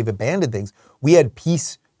idea that they've abandoned things, we had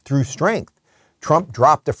peace through strength. Trump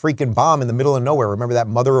dropped a freaking bomb in the middle of nowhere. Remember that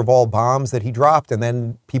mother of all bombs that he dropped? And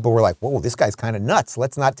then people were like, whoa, this guy's kind of nuts.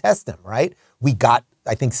 Let's not test him, right? We got,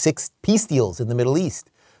 I think, 6 peace deals in the Middle East.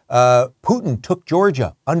 Putin took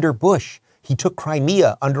Georgia under Bush. He took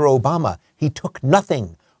Crimea under Obama. He took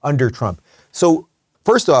nothing under Trump. So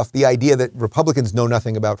first off, the idea that Republicans know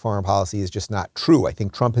nothing about foreign policy is just not true. I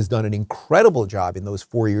think Trump has done an incredible job in those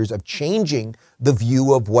 4 years of changing the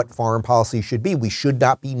view of what foreign policy should be. We should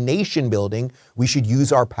not be nation building. We should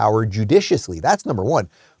use our power judiciously. That's number one.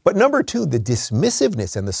 But number two, the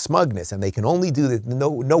dismissiveness and the smugness, and they can only do this,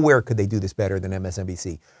 nowhere could they do this better than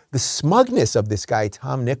MSNBC. The smugness of this guy,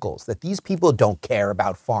 Tom Nichols, that these people don't care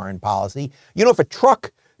about foreign policy. You know, if a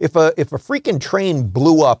freaking train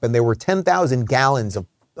blew up and there were 10,000 gallons of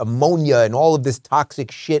ammonia and all of this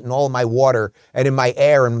toxic shit in all of my water and in my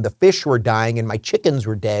air and the fish were dying and my chickens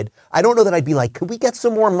were dead, I don't know that I'd be like, could we get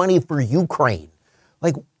some more money for Ukraine?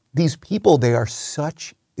 Like, these people, they are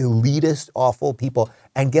such elitist, awful people.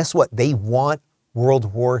 And guess what? They want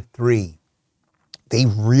World War III. They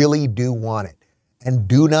really do want it. And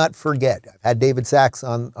do not forget, I've had David Sachs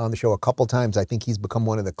on the show a couple times. I think he's become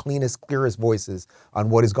one of the cleanest, clearest voices on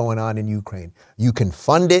what is going on in Ukraine. You can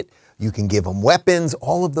fund it, you can give them weapons,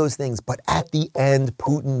 all of those things. But at the end,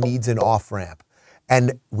 Putin needs an off-ramp.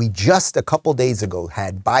 And we just a couple days ago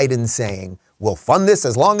had Biden saying, we'll fund this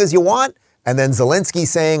as long as you want. And then Zelensky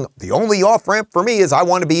saying, the only off-ramp for me is I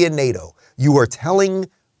want to be in NATO. You are telling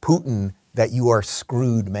Putin that you are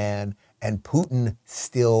screwed, man. And Putin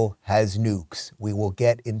still has nukes. We will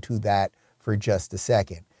get into that for just a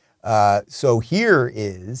second. So here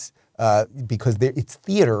is, because it's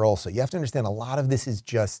theater also. You have to understand a lot of this is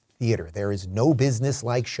just theater. There is no business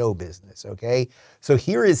like show business, okay? So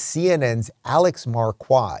here is CNN's Alex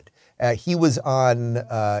Marquardt. He was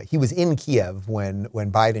in Kiev when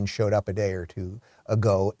Biden showed up a day or two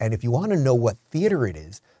ago. And if you want to know what theater it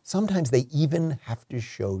is, sometimes they even have to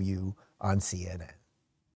show you on CNN.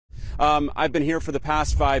 I've been here for the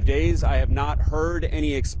past 5 days. I have not heard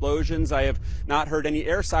any explosions. I have not heard any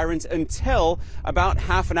air sirens until about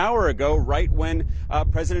half an hour ago, right when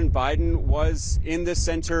President Biden was in the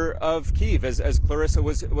center of Kyiv, as Clarissa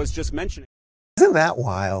was just mentioning. Isn't that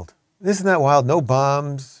wild? Isn't that wild? No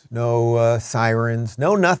bombs, no sirens,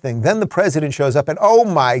 no nothing. Then the president shows up and, oh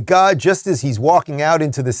my God, just as he's walking out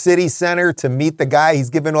into the city center to meet the guy he's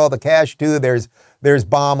given all the cash to, there's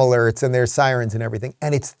bomb alerts and there's sirens and everything.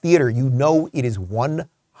 And it's theater. You know it is 100%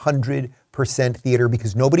 theater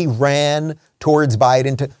because nobody ran towards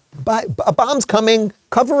Biden to, a bomb's coming,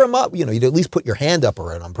 cover him up. You know, you'd at least put your hand up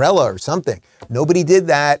or an umbrella or something. Nobody did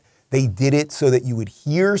that. They did it so that you would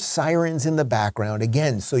hear sirens in the background.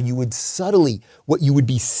 Again, so you would subtly, what you would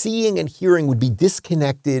be seeing and hearing would be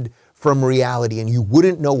disconnected from reality and you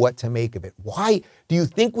wouldn't know what to make of it. Why do you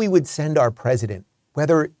think we would send our president,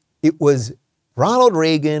 whether it was Ronald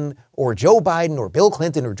Reagan or Joe Biden or Bill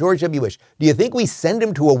Clinton or George W. Bush, do you think we send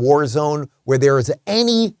him to a war zone where there is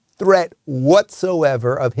any threat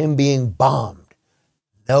whatsoever of him being bombed?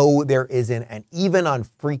 No, there isn't. And even on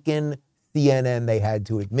freaking CNN, they had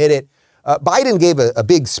to admit it. Biden gave a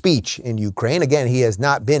big speech in Ukraine. Again, he has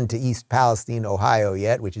not been to East Palestine, Ohio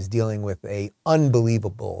yet, which is dealing with an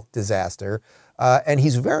unbelievable disaster. And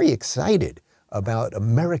he's very excited about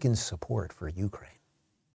American support for Ukraine.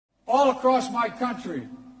 All across my country,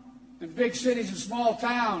 in big cities and small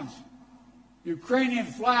towns, Ukrainian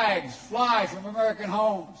flags fly from American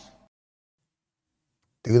homes.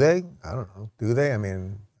 Do they? I don't know. Do they? I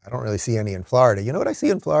mean, I don't really see any in Florida. You know what I see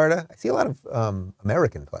in Florida? I see a lot of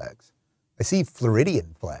American flags. I see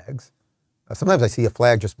Floridian flags. Sometimes I see a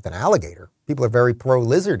flag just with an alligator. People are very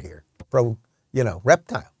pro-lizard here,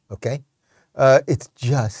 reptile, okay? It's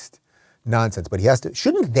just nonsense. But he has to,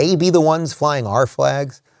 shouldn't they be the ones flying our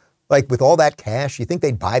flags? Like with all that cash, you think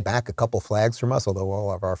they'd buy back a couple flags from us, although all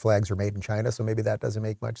of our flags are made in China, so maybe that doesn't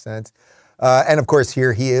make much sense. And of course,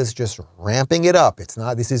 here he is just ramping it up.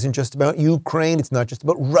 This isn't just about Ukraine. It's not just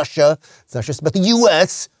about Russia. It's not just about the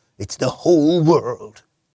U.S. It's the whole world.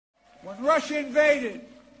 When Russia invaded,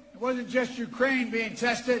 it wasn't just Ukraine being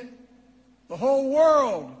tested. The whole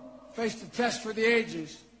world faced a test for the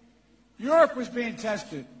ages. Europe was being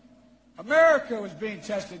tested. America was being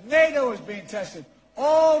tested. NATO was being tested.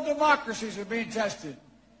 All democracies are being tested.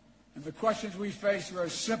 And the questions we face were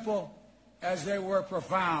as simple as they were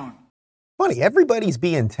profound. Funny, everybody's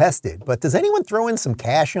being tested, but does anyone throw in some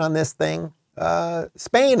cash on this thing?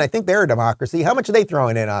 Spain, I think they're a democracy. How much are they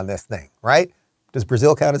throwing in on this thing, right? Does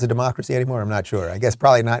Brazil count as a democracy anymore? I'm not sure. I guess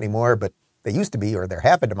probably not anymore, but they used to be, or they're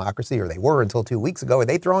half a democracy, or they were until 2 weeks ago. Are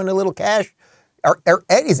they throwing a little cash?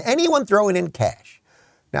 Is anyone throwing in cash?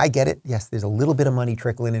 Now, I get it. Yes, there's a little bit of money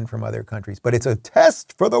trickling in from other countries, but it's a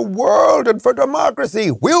test for the world and for democracy.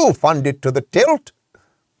 We'll fund it to the tilt.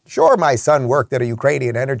 Sure, my son worked at a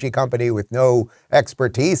Ukrainian energy company with no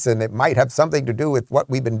expertise, and it might have something to do with what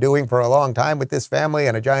we've been doing for a long time with this family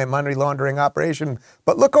and a giant money laundering operation.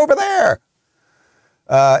 But look over there.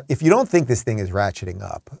 If you don't think this thing is ratcheting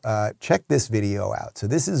up, check this video out. So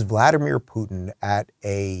this is Vladimir Putin at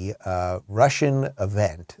a Russian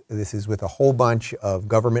event. This is with a whole bunch of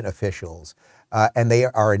government officials. And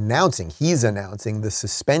he's announcing the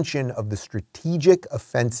suspension of the Strategic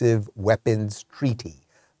Offensive Weapons Treaty.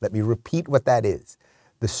 Let me repeat what that is.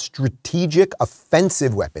 The Strategic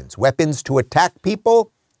Offensive Weapons, weapons to attack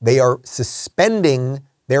people, they are suspending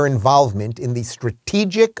their involvement in the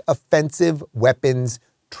Strategic Offensive Weapons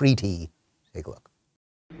Treaty. Take a look.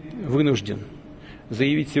 Вынужден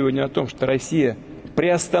заявить сегодня о том, что Россия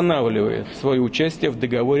приостанавливает свое участие в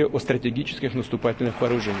договоре о стратегических наступательных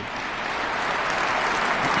вооружениях.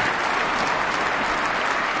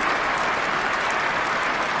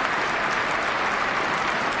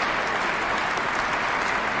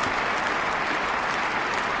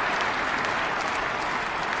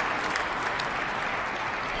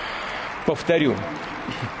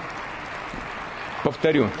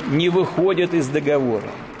 Повторю, не выходит из договора.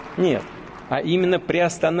 Нет, а именно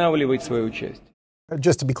приостанавливает свою часть.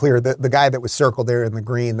 Just to be clear, the guy that was circled there in the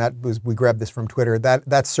green, we grabbed this from Twitter,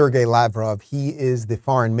 that's Sergei Lavrov. He is the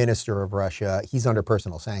foreign minister of Russia. He's under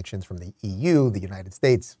personal sanctions from the EU, the United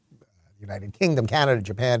States, United Kingdom, Canada,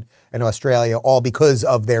 Japan, and Australia, all because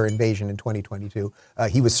of their invasion in 2022.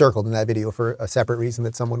 He was circled in that video for a separate reason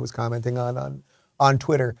that someone was commenting on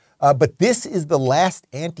Twitter. But this is the last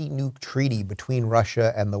anti-nuke treaty between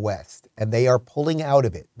Russia and the West, and they are pulling out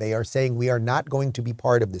of it. They are saying we are not going to be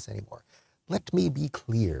part of this anymore. Let me be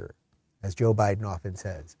clear, as Joe Biden often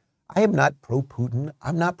says, I am not pro-Putin,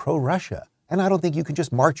 I'm not pro-Russia. And I don't think you can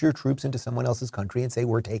just march your troops into someone else's country and say,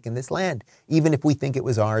 we're taking this land, even if we think it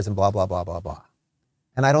was ours and blah, blah, blah, blah, blah.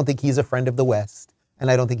 And I don't think he's a friend of the West,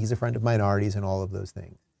 and I don't think he's a friend of minorities and all of those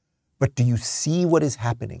things. But do you see what is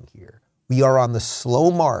happening here? We are on the slow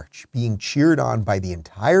march being cheered on by the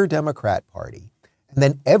entire Democrat Party. And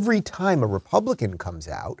then every time a Republican comes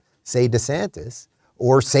out, say DeSantis,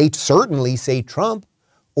 or certainly say Trump,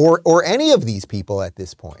 or any of these people at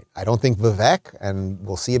this point. I don't think Vivek, and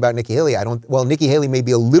we'll see about Nikki Haley. Nikki Haley may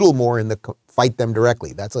be a little more in the fight them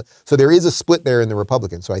directly. So there is a split there in the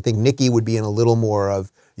Republicans. So I think Nikki would be in a little more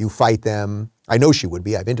of you fight them. I know she would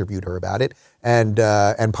be. I've interviewed her about it. And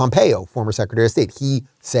Pompeo, former Secretary of State, he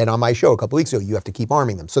said on my show a couple weeks ago, you have to keep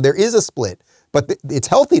arming them. So there is a split, but it's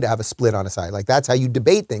healthy to have a split on a side. Like that's how you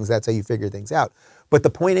debate things. That's how you figure things out. But the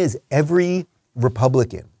point is every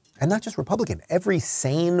Republican, and not just Republican, every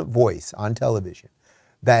sane voice on television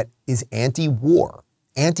that is anti-war,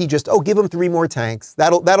 just, give them 3 more tanks.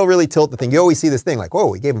 That'll really tilt the thing. You always see this thing like,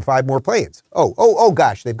 we gave them 5 more planes.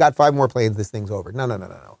 Gosh, they've got 5 more planes. This thing's over.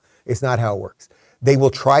 No. It's not how it works. They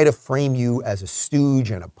will try to frame you as a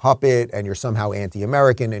stooge and a puppet, and you're somehow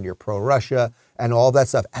anti-American and you're pro-Russia and all that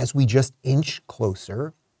stuff as we just inch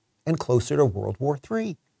closer and closer to World War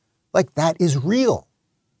III. Like that is real.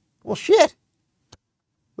 Well, shit.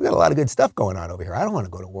 We got a lot of good stuff going on over here. I don't want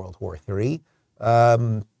to go to World War III.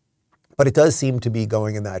 But it does seem to be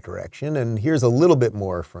going in that direction. And here's a little bit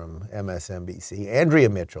more from MSNBC. Andrea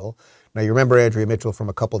Mitchell. Now, you remember Andrea Mitchell from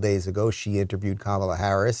a couple days ago. She interviewed Kamala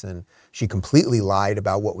Harris, and she completely lied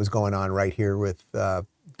about what was going on right here with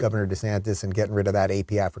Governor DeSantis and getting rid of that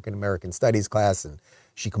AP African American Studies class. And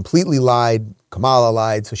she completely lied. Kamala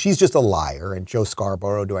lied. So she's just a liar. And Joe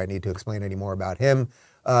Scarborough, do I need to explain any more about him?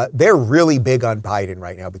 They're really big on Biden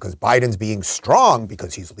right now because Biden's being strong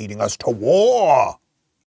because he's leading us to war.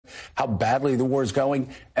 How badly the war is going.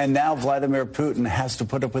 And now Vladimir Putin has to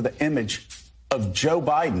put up with the image of Joe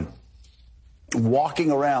Biden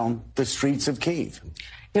walking around the streets of Kyiv.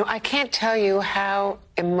 I can't tell you how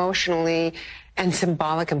emotionally and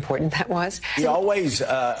symbolic important that was. He always,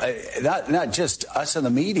 not just us in the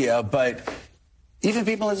media, but even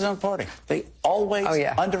people in his own party, they always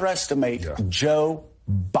underestimate Joe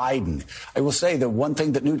Biden. I will say the one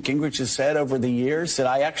thing that Newt Gingrich has said over the years that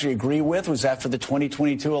I actually agree with was after the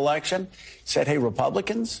 2022 election, he said, hey,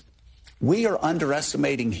 Republicans, we are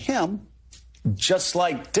underestimating him just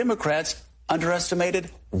like Democrats underestimated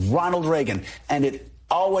Ronald Reagan. And it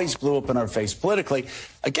always blew up in our face politically.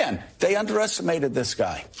 Again, they underestimated this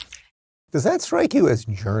guy. Does that strike you as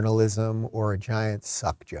journalism or a giant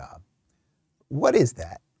suck job? What is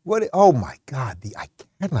that? Oh my God, I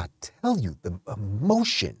cannot tell you the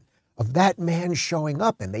emotion of that man showing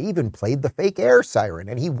up. And they even played the fake air siren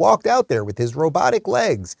and he walked out there with his robotic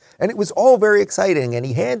legs and it was all very exciting. And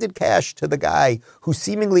he handed cash to the guy who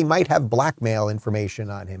seemingly might have blackmail information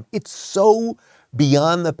on him. It's so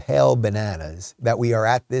beyond the pale bananas that we are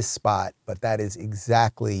at this spot, but that is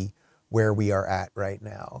exactly where we are at right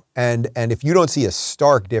now. And if you don't see a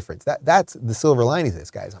stark difference, that's the silver lining of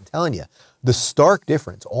this, guys. I'm telling you, the stark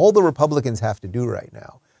difference, all the Republicans have to do right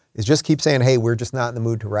now is just keep saying, hey, we're just not in the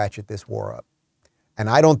mood to ratchet this war up. And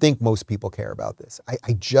I don't think most people care about this.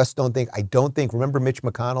 I just don't think, remember Mitch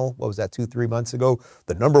McConnell, what was that, 2-3 months ago?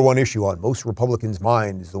 The number one issue on most Republicans'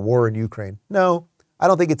 mind is the war in Ukraine. No, I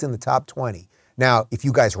don't think it's in the top 20. Now, if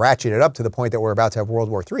you guys ratchet it up to the point that we're about to have World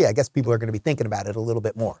War III, I guess people are going to be thinking about it a little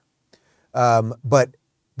bit more. But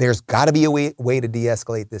there's got to be a way to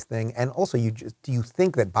de-escalate this thing. And also, do you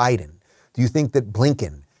think that Biden, do you think that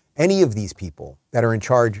Blinken, any of these people that are in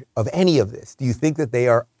charge of any of this, do you think that they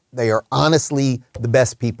are honestly the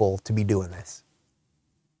best people to be doing this?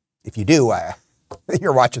 If you do,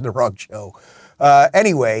 you're watching the wrong show.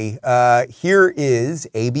 Anyway, here is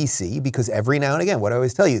ABC, because every now and again, what I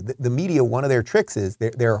always tell you, the media, one of their tricks is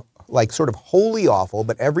they're like sort of wholly awful,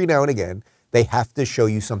 but every now and again, they have to show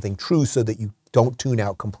you something true so that you don't tune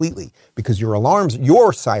out completely, because your alarms,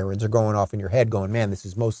 your sirens are going off in your head going, man, this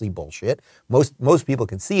is mostly bullshit. Most people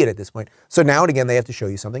can see it at this point. So now and again, they have to show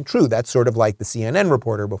you something true. That's sort of like the CNN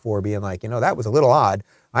reporter before being like, that was a little odd.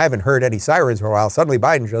 I haven't heard any sirens for a while. Suddenly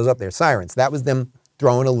Biden shows up, there's sirens. That was them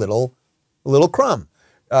throwing a little crumb.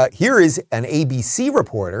 Here is an ABC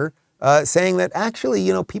reporter saying that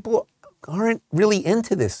actually, people aren't really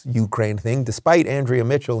into this Ukraine thing, despite Andrea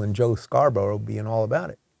Mitchell and Joe Scarborough being all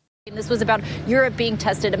about it. This was about Europe being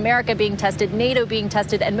tested, America being tested, NATO being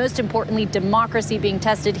tested, and most importantly, democracy being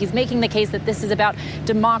tested. He's making the case that this is about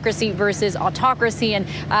democracy versus autocracy. And,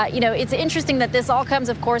 it's interesting that this all comes,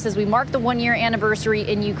 of course, as we mark the one-year anniversary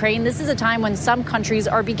in Ukraine. This is a time when some countries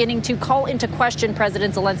are beginning to call into question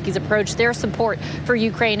President Zelensky's approach. Their support for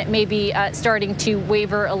Ukraine may be starting to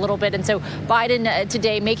waver a little bit. And so Biden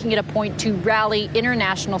today making it a point to rally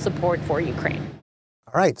international support for Ukraine.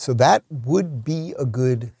 All right, so that would be a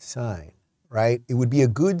good sign, right? It would be a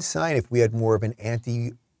good sign if we had more of an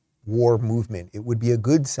anti-war movement. It would be a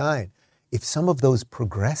good sign if some of those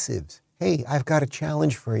progressives, hey, I've got a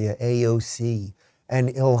challenge for you, AOC and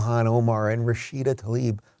Ilhan Omar and Rashida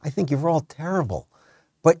Tlaib. I think you're all terrible,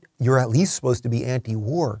 but you're at least supposed to be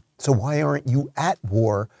anti-war. So why aren't you at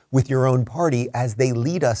war with your own party as they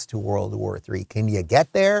lead us to World War III? Can you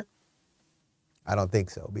get there? I don't think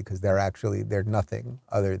so, because they're nothing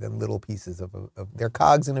other than little pieces of they're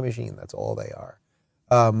cogs in a machine. That's all they are.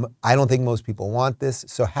 I don't think most people want this.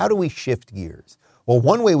 So how do we shift gears? Well,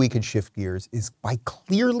 one way we could shift gears is by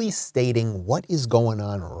clearly stating what is going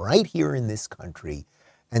on right here in this country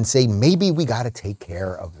and say, maybe we got to take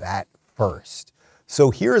care of that first. So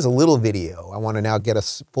here's a little video. I want to now get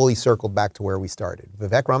us fully circled back to where we started.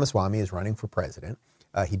 Vivek Ramaswamy is running for president.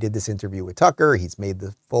 He did this interview with Tucker. He's made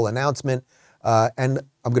the full announcement. And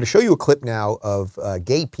I'm going to show you a clip now of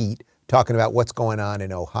Gay Pete talking about what's going on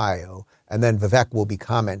in Ohio, and then Vivek will be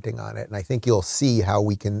commenting on it. And I think you'll see how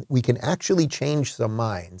we can actually change some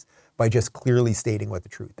minds by just clearly stating what the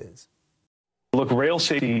truth is. Look, rail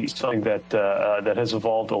safety is something that has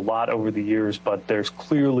evolved a lot over the years, but there's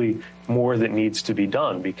clearly more that needs to be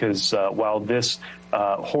done, because while this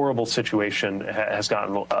horrible situation has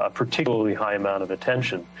gotten a particularly high amount of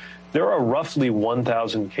attention, there are roughly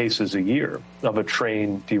 1,000 cases a year of a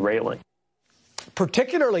train derailing.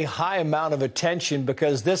 Particularly high amount of attention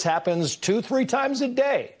because this happens 2-3 times a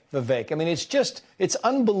day, Vivek. I mean, it's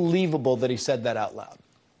unbelievable that he said that out loud.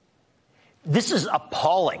 This is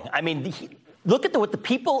appalling. I mean, look at what the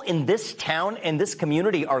people in this town and this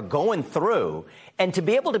community are going through. And to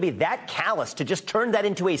be able to be that callous, to just turn that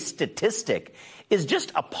into a statistic, is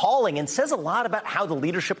just appalling and says a lot about how the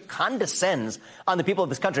leadership condescends on the people of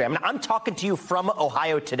this country. I mean, I'm talking to you from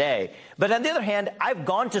Ohio today. But on the other hand, I've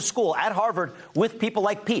gone to school at Harvard with people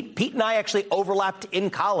like Pete. Pete and I actually overlapped in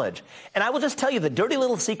college. And I will just tell you, the dirty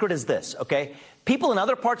little secret is this, okay? People in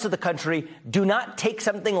other parts of the country do not take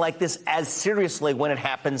something like this as seriously when it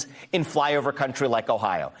happens in flyover country like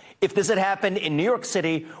Ohio. If this had happened in New York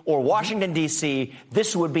City or Washington, D.C.,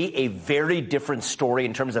 this would be a very different story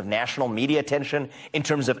in terms of national media attention, in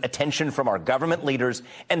terms of attention from our government leaders.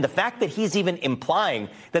 And the fact that he's even implying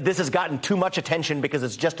that this has gotten too much attention because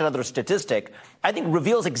it's just another statistic, I think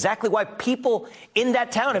reveals exactly why people in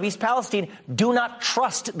that town of East Palestine do not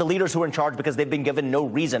trust the leaders who are in charge, because they've been given no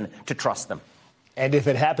reason to trust them. And if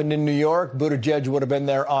it happened in New York, Buttigieg would have been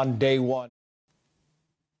there on day one.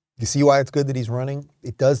 You see why it's good that he's running?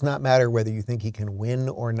 It does not matter whether you think he can win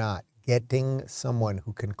or not. Getting someone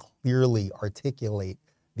who can clearly articulate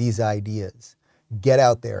these ideas, get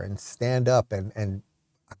out there and stand up and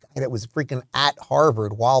a guy that was freaking at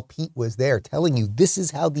Harvard while Pete was there, telling you this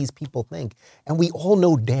is how these people think. And we all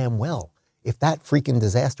know damn well, if that freaking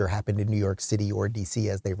disaster happened in New York City or DC,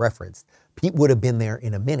 as they referenced, Pete would have been there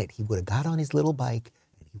in a minute. He would have got on his little bike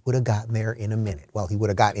and he would have gotten there in a minute. Well, he would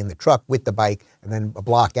have got in the truck with the bike, and then a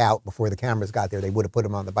block out before the cameras got there, they would have put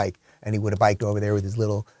him on the bike and he would have biked over there with his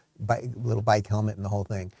little bike helmet and the whole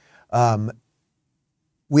thing.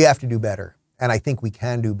 We have to do better. And I think we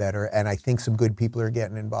can do better. And I think some good people are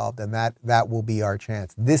getting involved, and that will be our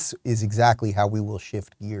chance. This is exactly how we will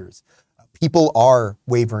shift gears. People are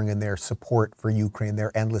wavering in their support for Ukraine,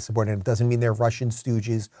 their endless support. And it doesn't mean they're Russian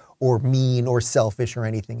stooges or mean or selfish or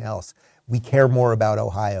anything else. We care more about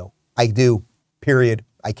Ohio. I do, period.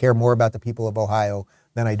 I care more about the people of Ohio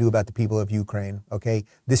than I do about the people of Ukraine, okay?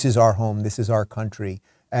 This is our home. This is our country.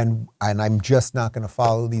 And I'm just not going to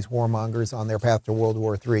follow these warmongers on their path to World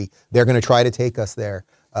War III. They're going to try to take us there.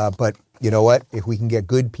 But you know what? If we can get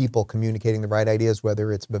good people communicating the right ideas,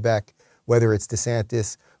 whether it's Vivek, whether it's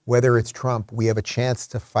DeSantis, whether it's Trump, we have a chance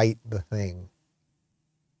to fight the thing.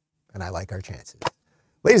 And I like our chances.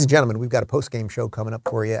 Ladies and gentlemen, we've got a post-game show coming up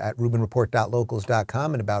for you at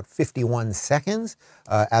RubinReport.locals.com in about 51 seconds.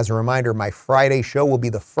 As a reminder, my Friday show will be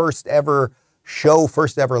the first ever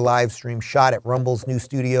live stream shot at Rumble's new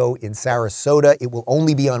studio in Sarasota. It will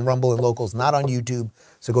only be on Rumble and Locals, not on YouTube.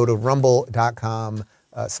 So go to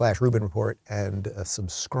rumble.com/Rubin Report and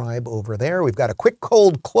subscribe over there. We've got a quick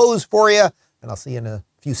cold close for you, and I'll see you in a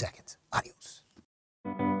few seconds. Adios.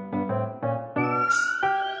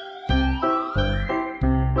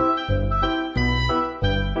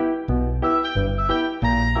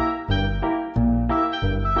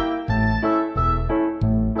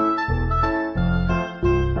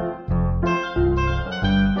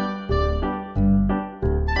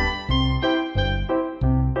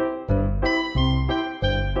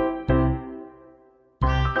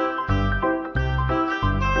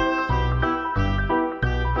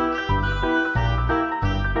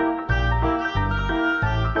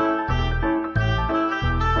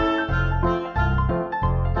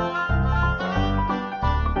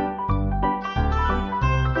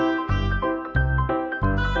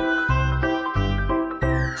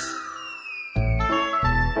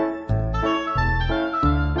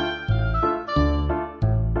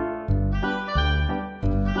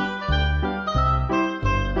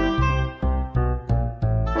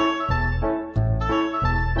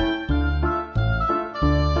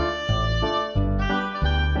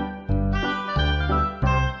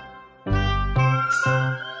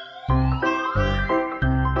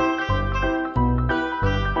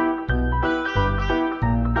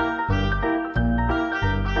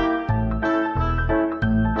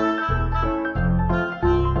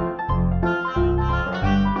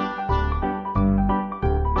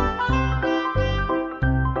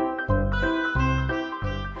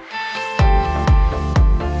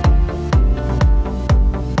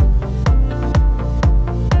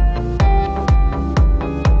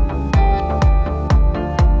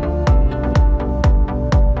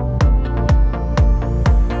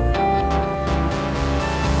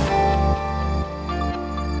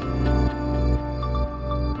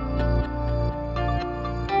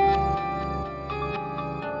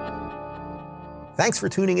 Thanks for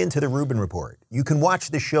tuning in to the Rubin Report. You can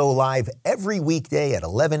watch the show live every weekday at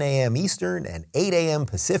 11 a.m. Eastern and 8 a.m.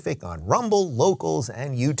 Pacific on Rumble, Locals,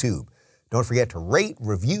 and YouTube. Don't forget to rate,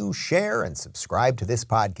 review, share, and subscribe to this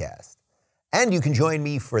podcast. And you can join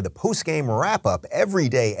me for the post-game wrap-up every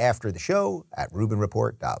day after the show at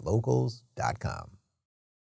RubinReport.locals.com.